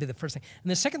 So that'd be the first thing.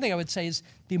 And the second thing I would say is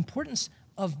the importance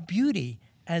of beauty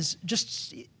as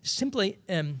just simply...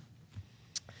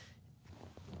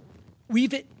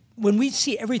 when we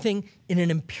see everything in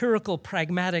an empirical,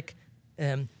 pragmatic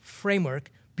framework,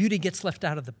 beauty gets left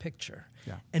out of the picture.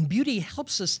 And beauty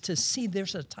helps us to see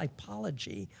there's a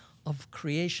typology of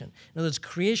creation. In other words,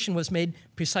 creation was made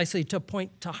precisely to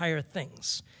point to higher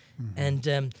things. And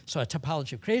so a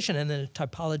typology of creation and then a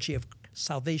typology of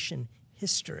salvation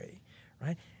history,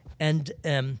 right? And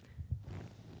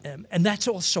that's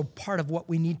also part of what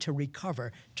we need to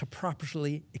recover to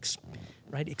properly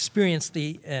experience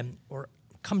or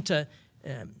come to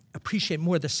appreciate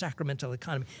more the sacramental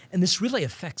economy. And this really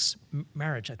affects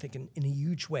marriage, I think, in a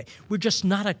huge way. We're just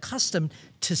not accustomed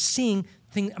to seeing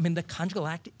things. I mean, the conjugal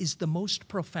act is the most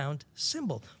profound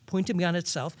symbol, pointing beyond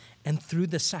itself, and through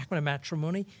the sacrament of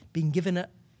matrimony, being given a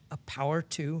power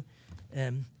to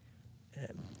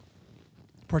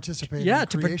participate in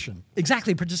creation.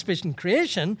 Exactly, participation in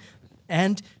creation,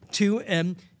 and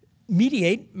to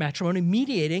mediate matrimony,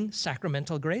 mediating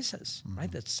sacramental graces,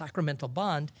 right? That sacramental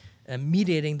bond,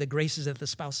 mediating the graces that the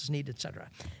spouses need, etc.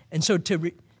 And so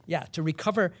to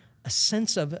recover a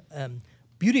sense of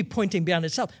beauty pointing beyond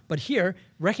itself, but here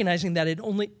recognizing that it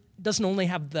doesn't only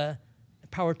have the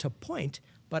power to point,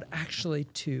 but actually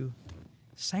to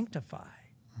sanctify,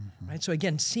 right? So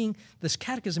again, seeing this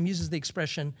catechism uses the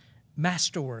expression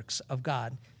masterworks of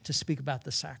God to speak about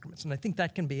the sacraments. And I think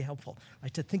that can be helpful,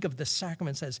 right? To think of the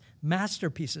sacraments as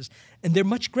masterpieces. And they're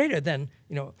much greater than,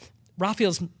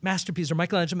 Raphael's masterpiece or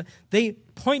Michelangelo. They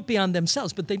point beyond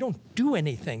themselves, but they don't do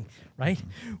anything, right?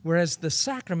 Whereas the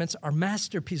sacraments are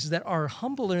masterpieces that are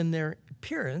humble in their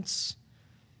appearance,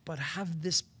 but have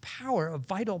this power, a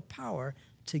vital power,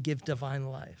 to give divine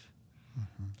life.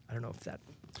 I don't know if that...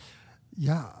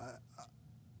 Yeah.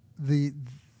 The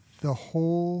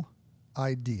whole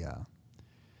idea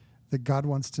that God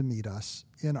wants to meet us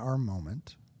in our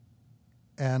moment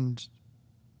and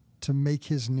to make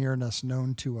his nearness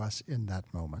known to us in that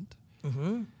moment.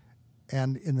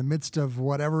 And in the midst of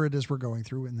whatever it is we're going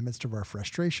through, in the midst of our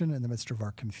frustration, in the midst of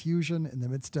our confusion, in the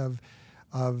midst of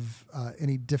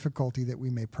any difficulty that we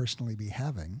may personally be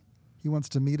having, he wants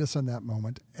to meet us in that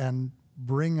moment and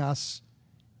bring us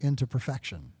into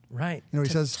perfection. Right. He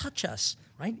says, touch us,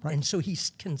 right? And so he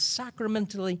can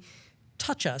sacramentally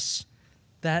touch us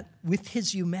that with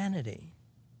his humanity,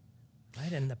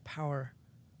 right? And the power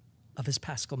of his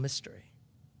paschal mystery.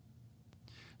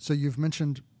 So you've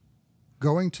mentioned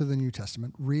going to the New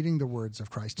Testament, reading the words of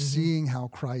Christ, seeing how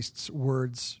Christ's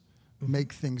words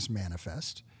make things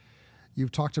manifest.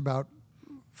 You've talked about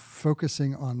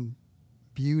focusing on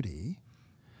beauty.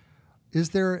 Is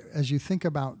there, as you think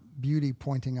about beauty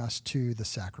pointing us to the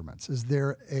sacraments, is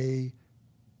there a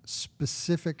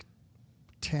specific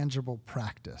tangible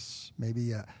practice,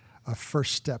 maybe a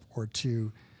first step or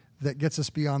two that gets us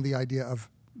beyond the idea of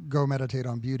go meditate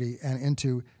on beauty and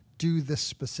into do this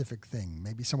specific thing?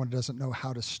 Maybe someone doesn't know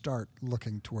how to start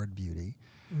looking toward beauty.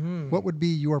 What would be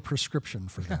your prescription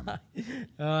for them?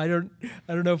 I don't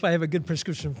know if I have a good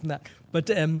prescription from that. But,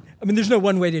 there's no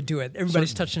one way to do it.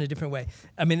 Everybody's touched in a different way.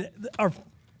 Our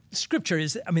scripture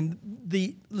is,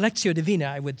 the Lectio Divina,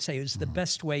 I would say, is the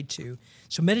best way to.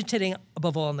 So meditating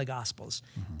above all on the Gospels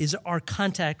is our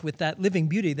contact with that living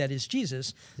beauty that is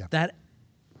Jesus,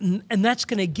 and that's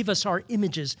going to give us our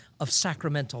images of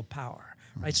sacramental power.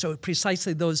 Right, so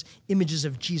precisely those images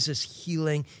of Jesus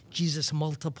healing, Jesus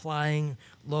multiplying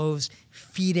loaves,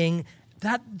 feeding,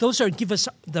 those give us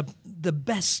the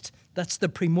best. That's the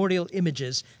primordial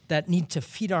images that need to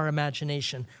feed our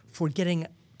imagination for getting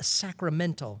a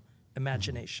sacramental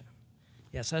imagination.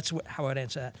 Yes, that's how I'd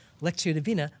answer that. Lectio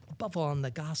Divina, above all in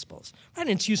the Gospels. Right,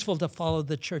 and it's useful to follow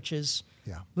the Church's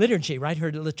liturgy, right,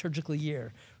 her liturgical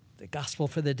year, the Gospel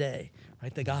for the day,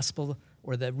 right, the Gospel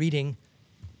or the reading.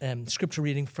 Scripture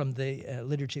reading from the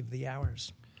Liturgy of the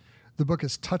Hours. The book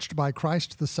is Touched by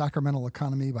Christ, The Sacramental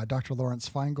Economy by Dr. Lawrence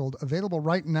Feingold, available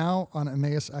right now on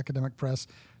Emmaus Academic Press.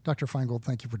 Dr. Feingold,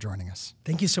 thank you for joining us.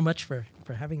 Thank you so much for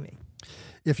having me.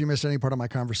 If you missed any part of my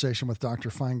conversation with Dr.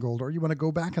 Feingold, or you want to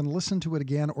go back and listen to it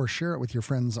again or share it with your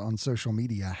friends on social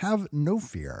media, have no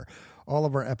fear. All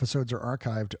of our episodes are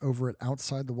archived over at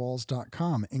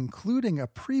OutsideTheWalls.com, including a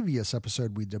previous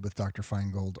episode we did with Dr.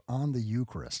 Feingold on the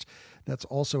Eucharist. That's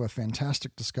also a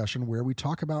fantastic discussion where we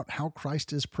talk about how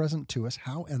Christ is present to us,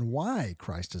 how and why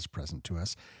Christ is present to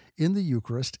us in the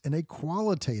Eucharist in a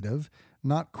qualitative,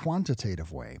 not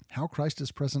quantitative way. How Christ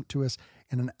is present to us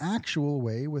in an actual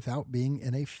way without being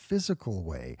in a physical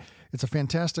way. It's a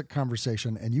fantastic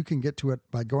conversation, and you can get to it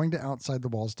by going to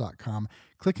OutsideTheWalls.com,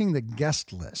 clicking the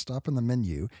guest list up in the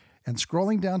menu, and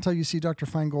scrolling down till you see Dr.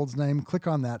 Feingold's name. Click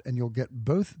on that, and you'll get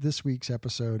both this week's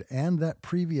episode and that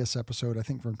previous episode, I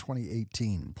think from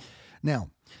 2018. Now,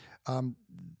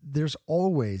 there's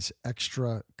always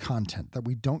extra content that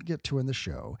we don't get to in the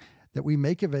show that we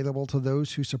make available to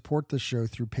those who support the show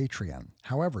through Patreon.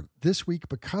 However, this week,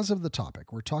 because of the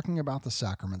topic, we're talking about the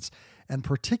sacraments, and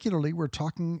particularly we're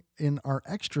talking in our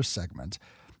extra segment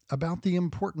about the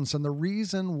importance and the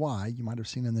reason why, you might have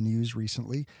seen in the news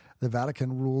recently, the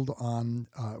Vatican ruled on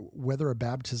whether a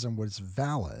baptism was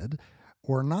valid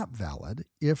or not valid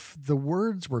if the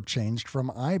words were changed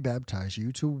from I baptize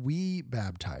you to we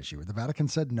baptize you. The Vatican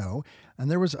said no, and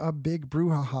there was a big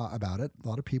brouhaha about it. A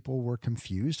lot of people were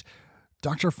confused.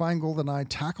 Dr. Feingold and I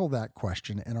tackle that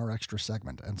question in our extra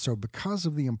segment. And so because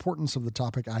of the importance of the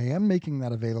topic, I am making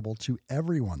that available to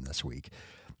everyone this week.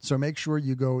 So make sure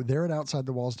you go there at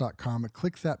OutsideTheWalls.com,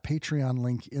 click that Patreon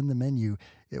link in the menu.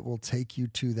 It will take you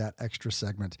to that extra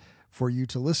segment for you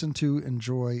to listen to,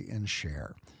 enjoy, and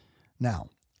share. Now,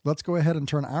 let's go ahead and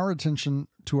turn our attention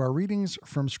to our readings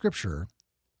from Scripture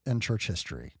and church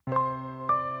history.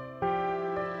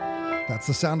 That's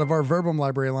the sound of our Verbum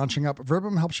library launching up.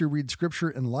 Verbum helps you read Scripture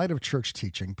in light of church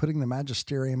teaching, putting the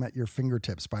magisterium at your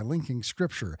fingertips by linking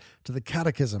Scripture to the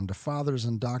catechism, to fathers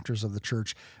and doctors of the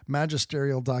church,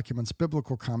 magisterial documents,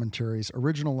 biblical commentaries,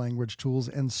 original language tools,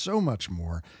 and so much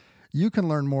more. You can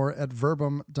learn more at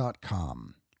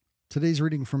verbum.com. Today's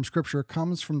reading from Scripture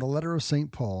comes from the letter of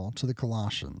St. Paul to the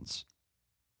Colossians.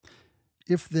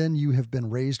 If then you have been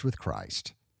raised with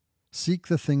Christ, seek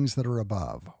the things that are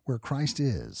above, where Christ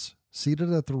is,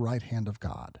 seated at the right hand of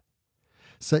God.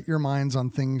 Set your minds on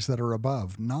things that are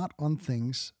above, not on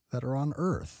things that are on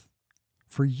earth.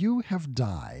 For you have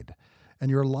died, and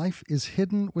your life is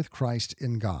hidden with Christ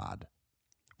in God.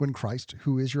 When Christ,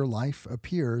 who is your life,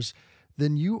 appears,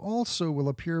 then you also will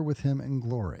appear with him in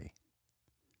glory.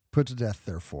 Put to death,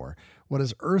 therefore, what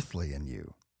is earthly in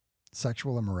you: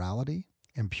 sexual immorality,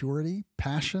 impurity,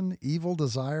 passion, evil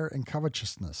desire, and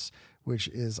covetousness, which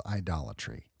is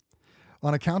idolatry.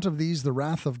 On account of these, the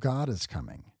wrath of God is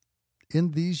coming.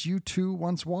 In these you too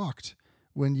once walked,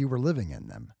 when you were living in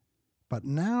them. But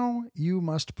now you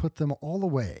must put them all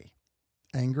away: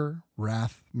 anger,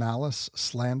 wrath, malice,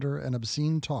 slander, and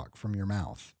obscene talk from your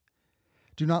mouth.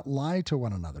 Do not lie to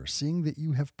one another, seeing that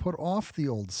you have put off the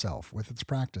old self with its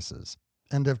practices,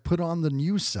 and have put on the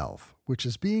new self, which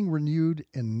is being renewed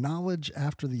in knowledge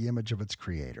after the image of its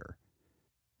Creator.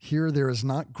 Here there is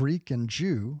not Greek and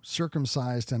Jew,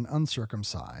 circumcised and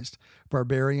uncircumcised,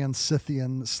 barbarian,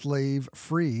 Scythian, slave,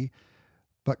 free,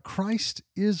 but Christ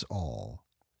is all,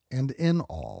 and in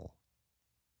all.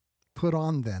 Put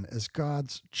on then as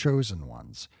God's chosen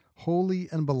ones, holy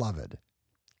and beloved,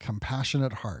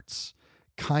 compassionate hearts,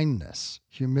 kindness,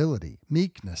 humility,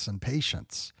 meekness, and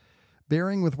patience,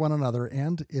 bearing with one another,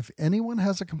 and, if anyone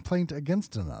has a complaint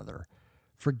against another,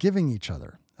 forgiving each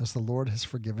other, as the Lord has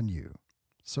forgiven you.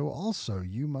 So also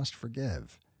you must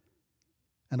forgive.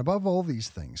 And above all these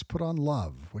things, put on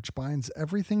love, which binds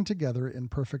everything together in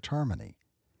perfect harmony.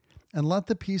 And let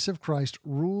the peace of Christ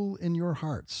rule in your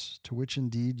hearts, to which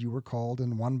indeed you were called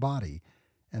in one body,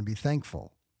 and be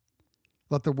thankful.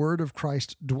 Let the word of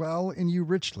Christ dwell in you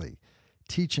richly,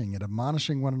 teaching and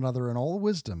admonishing one another in all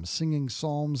wisdom, singing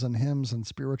psalms and hymns and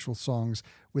spiritual songs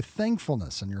with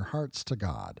thankfulness in your hearts to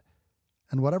God.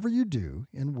 And whatever you do,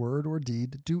 in word or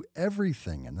deed, do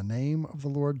everything in the name of the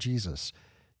Lord Jesus,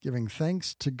 giving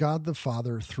thanks to God the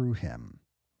Father through him.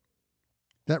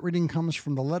 That reading comes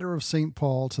from the letter of St.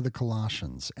 Paul to the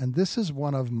Colossians, and this is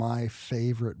one of my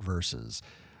favorite verses.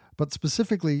 But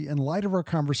specifically, in light of our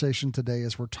conversation today,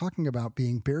 as we're talking about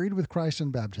being buried with Christ in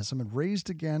baptism and raised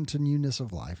again to newness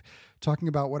of life, talking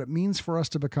about what it means for us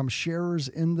to become sharers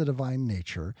in the divine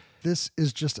nature, this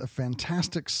is just a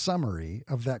fantastic summary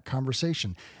of that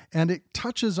conversation. And it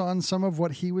touches on some of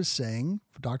what he was saying,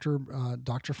 Dr.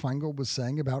 Feingold was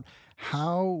saying about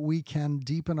how we can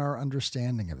deepen our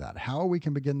understanding of that, how we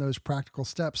can begin those practical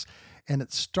steps. And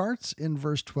it starts in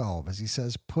verse 12 as he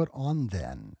says, put on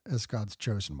then as God's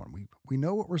chosen one. We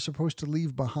know what we're supposed to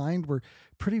leave behind. We're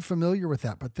pretty familiar with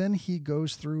that. But then he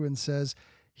goes through and says,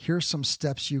 here's some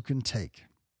steps you can take.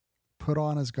 Put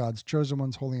on as God's chosen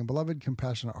ones, holy and beloved,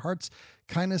 compassionate hearts,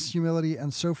 kindness, humility,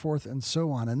 and so forth and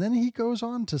so on. And then he goes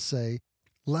on to say,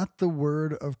 let the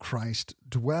word of Christ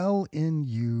dwell in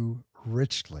you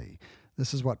richly.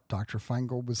 This is what Dr.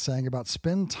 Feingold was saying about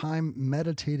spend time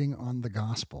meditating on the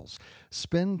Gospels.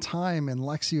 Spend time in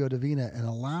Lectio Divina and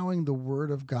allowing the Word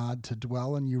of God to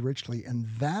dwell in you richly. And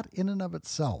that in and of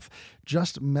itself,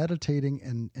 just meditating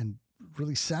and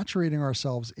really saturating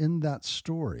ourselves in that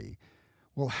story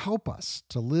will help us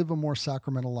to live a more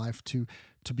sacramental life, to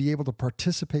be able to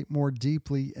participate more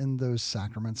deeply in those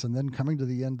sacraments. And then coming to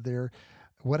the end there,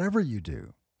 whatever you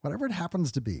do, whatever it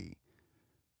happens to be,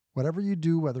 whatever you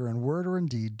do, whether in word or in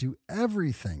deed, do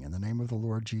everything in the name of the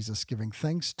Lord Jesus, giving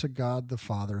thanks to God the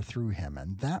Father through him.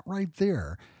 And that right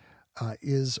there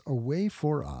is a way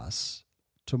for us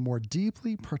to more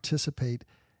deeply participate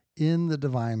in the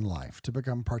divine life, to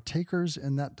become partakers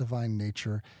in that divine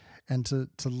nature, and to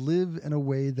live in a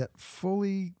way that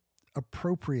fully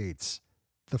appropriates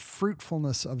the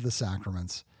fruitfulness of the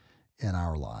sacraments in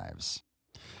our lives.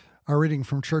 Our reading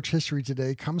from church history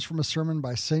today comes from a sermon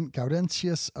by St.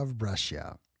 Gaudentius of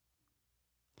Brescia.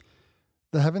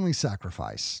 The heavenly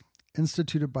sacrifice,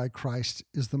 instituted by Christ,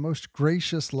 is the most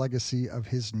gracious legacy of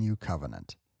his new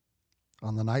covenant.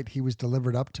 On the night he was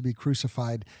delivered up to be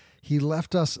crucified, he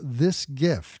left us this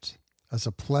gift as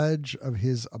a pledge of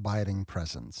his abiding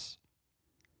presence.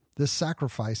 This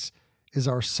sacrifice is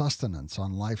our sustenance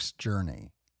on life's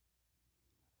journey.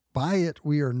 By it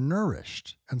we are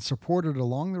nourished and supported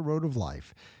along the road of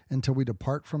life until we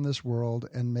depart from this world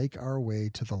and make our way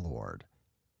to the Lord.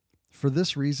 For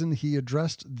this reason he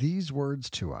addressed these words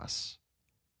to us: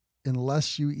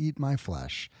 "Unless you eat my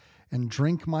flesh and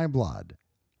drink my blood,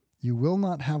 you will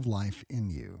not have life in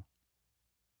you."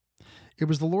 It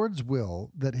was the Lord's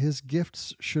will that his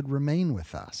gifts should remain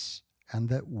with us, and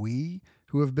that we,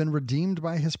 who have been redeemed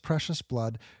by his precious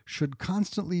blood, should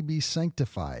constantly be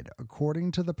sanctified according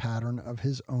to the pattern of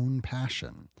his own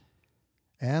passion.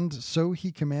 And so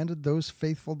he commanded those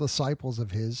faithful disciples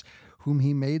of his, whom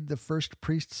he made the first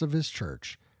priests of his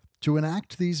church, to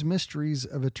enact these mysteries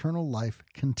of eternal life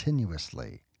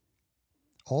continuously.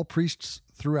 All priests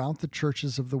throughout the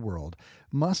churches of the world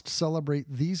must celebrate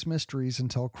these mysteries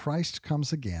until Christ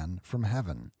comes again from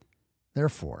heaven.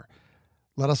 Therefore,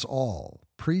 let us all,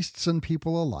 priests and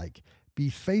people alike, be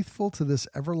faithful to this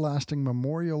everlasting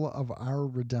memorial of our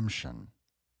redemption.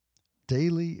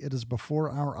 Daily it is before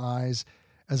our eyes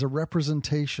as a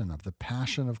representation of the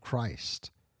passion of Christ.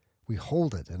 We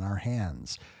hold it in our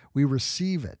hands, we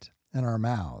receive it in our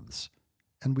mouths,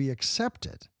 and we accept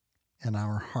it in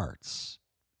our hearts.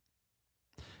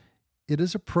 It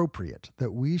is appropriate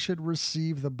that we should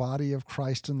receive the body of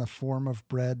Christ in the form of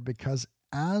bread because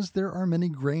as there are many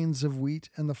grains of wheat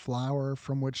in the flour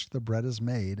from which the bread is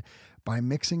made, by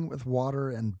mixing it with water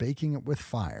and baking it with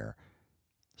fire,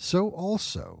 so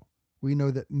also we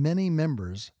know that many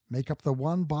members make up the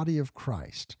one body of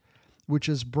Christ, which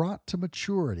is brought to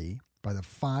maturity by the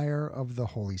fire of the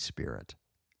Holy Spirit.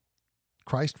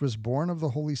 Christ was born of the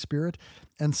Holy Spirit,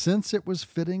 and since it was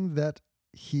fitting that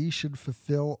he should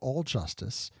fulfill all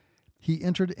justice, he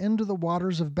entered into the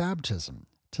waters of baptism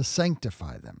to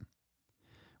sanctify them.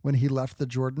 When he left the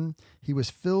Jordan, he was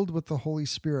filled with the Holy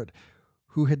Spirit,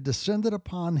 who had descended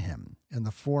upon him in the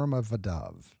form of a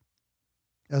dove.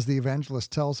 As the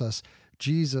evangelist tells us,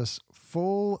 Jesus,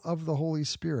 full of the Holy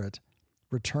Spirit,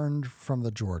 returned from the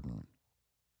Jordan.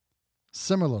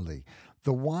 Similarly,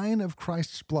 the wine of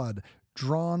Christ's blood,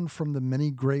 drawn from the many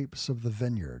grapes of the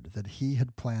vineyard that he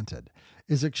had planted,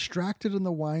 is extracted in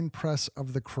the winepress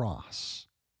of the cross.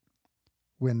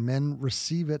 When men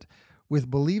receive it with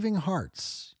believing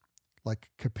hearts,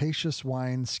 like capacious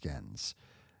wineskins,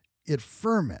 it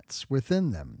ferments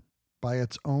within them by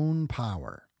its own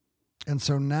power. And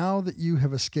so now that you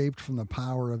have escaped from the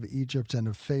power of Egypt and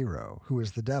of Pharaoh, who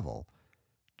is the devil,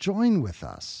 join with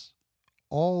us,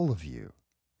 all of you,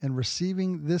 in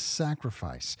receiving this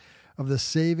sacrifice of the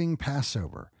saving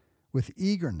Passover with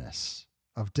eagerness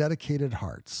of dedicated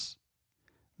hearts.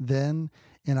 Then,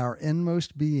 in our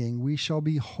inmost being, we shall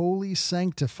be wholly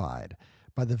sanctified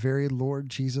by the very Lord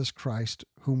Jesus Christ,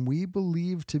 whom we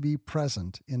believe to be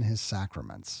present in his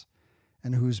sacraments,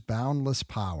 and whose boundless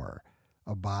power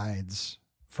abides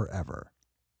forever.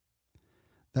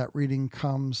 That reading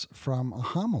comes from a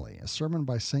homily, a sermon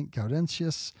by St.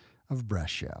 Gaudentius of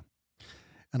Brescia.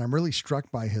 And I'm really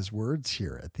struck by his words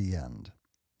here at the end,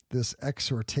 this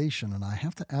exhortation. And I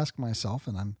have to ask myself,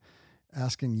 and I'm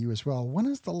asking you as well, when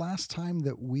is the last time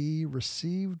that we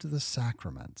received the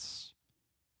sacraments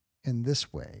in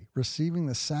this way, receiving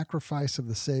the sacrifice of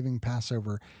the saving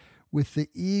Passover with the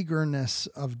eagerness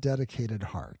of dedicated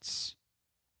hearts?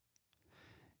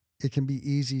 It can be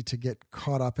easy to get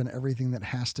caught up in everything that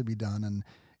has to be done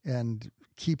and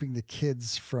keeping the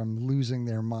kids from losing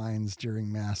their minds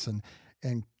during Mass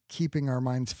and keeping our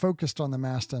minds focused on the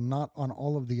Mass and not on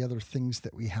all of the other things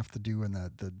that we have to do in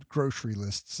the grocery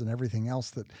lists and everything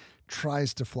else that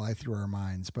tries to fly through our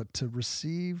minds. But to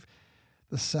receive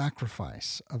the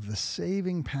sacrifice of the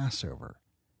saving Passover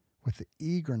with the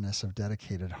eagerness of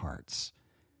dedicated hearts.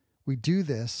 We do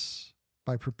this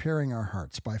by preparing our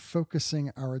hearts, by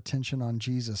focusing our attention on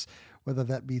Jesus, whether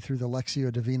that be through the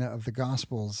Lectio Divina of the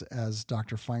Gospels, as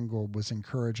Dr. Feingold was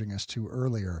encouraging us to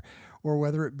earlier, or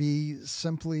whether it be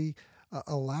simply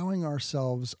allowing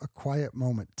ourselves a quiet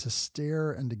moment to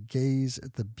stare and to gaze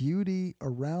at the beauty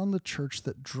around the church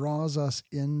that draws us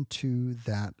into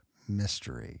that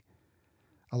mystery.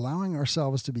 Allowing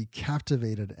ourselves to be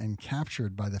captivated and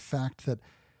captured by the fact that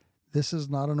this is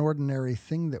not an ordinary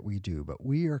thing that we do, but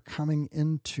we are coming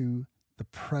into the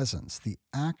presence, the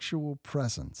actual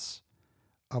presence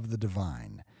of the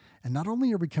divine. And not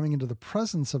only are we coming into the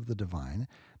presence of the divine,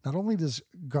 not only does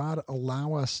God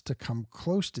allow us to come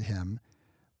close to him,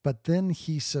 but then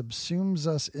he subsumes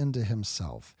us into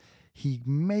himself. He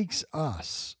makes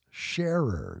us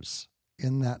sharers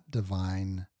in that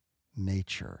divine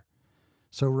nature.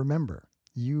 So remember,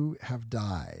 you have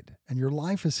died, and your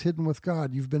life is hidden with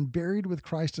God. You've been buried with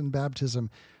Christ in baptism,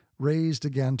 raised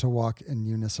again to walk in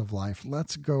newness of life.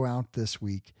 Let's go out this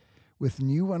week with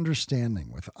new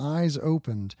understanding, with eyes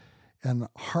opened and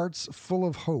hearts full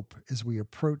of hope as we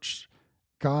approach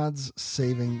God's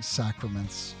saving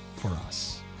sacraments for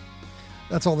us.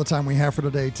 That's all the time we have for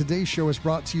today. Today's show is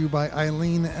brought to you by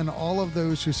Eileen and all of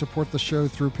those who support the show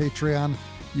through Patreon.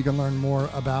 You can learn more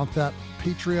about that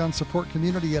Patreon support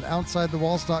community at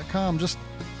OutsideTheWalls.com. Just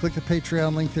click the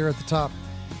Patreon link there at the top.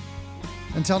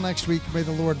 Until next week, may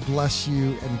the Lord bless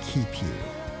you and keep you.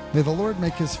 May the Lord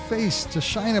make his face to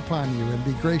shine upon you and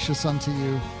be gracious unto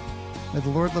you. May the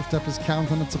Lord lift up his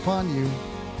countenance upon you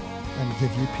and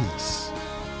give you peace.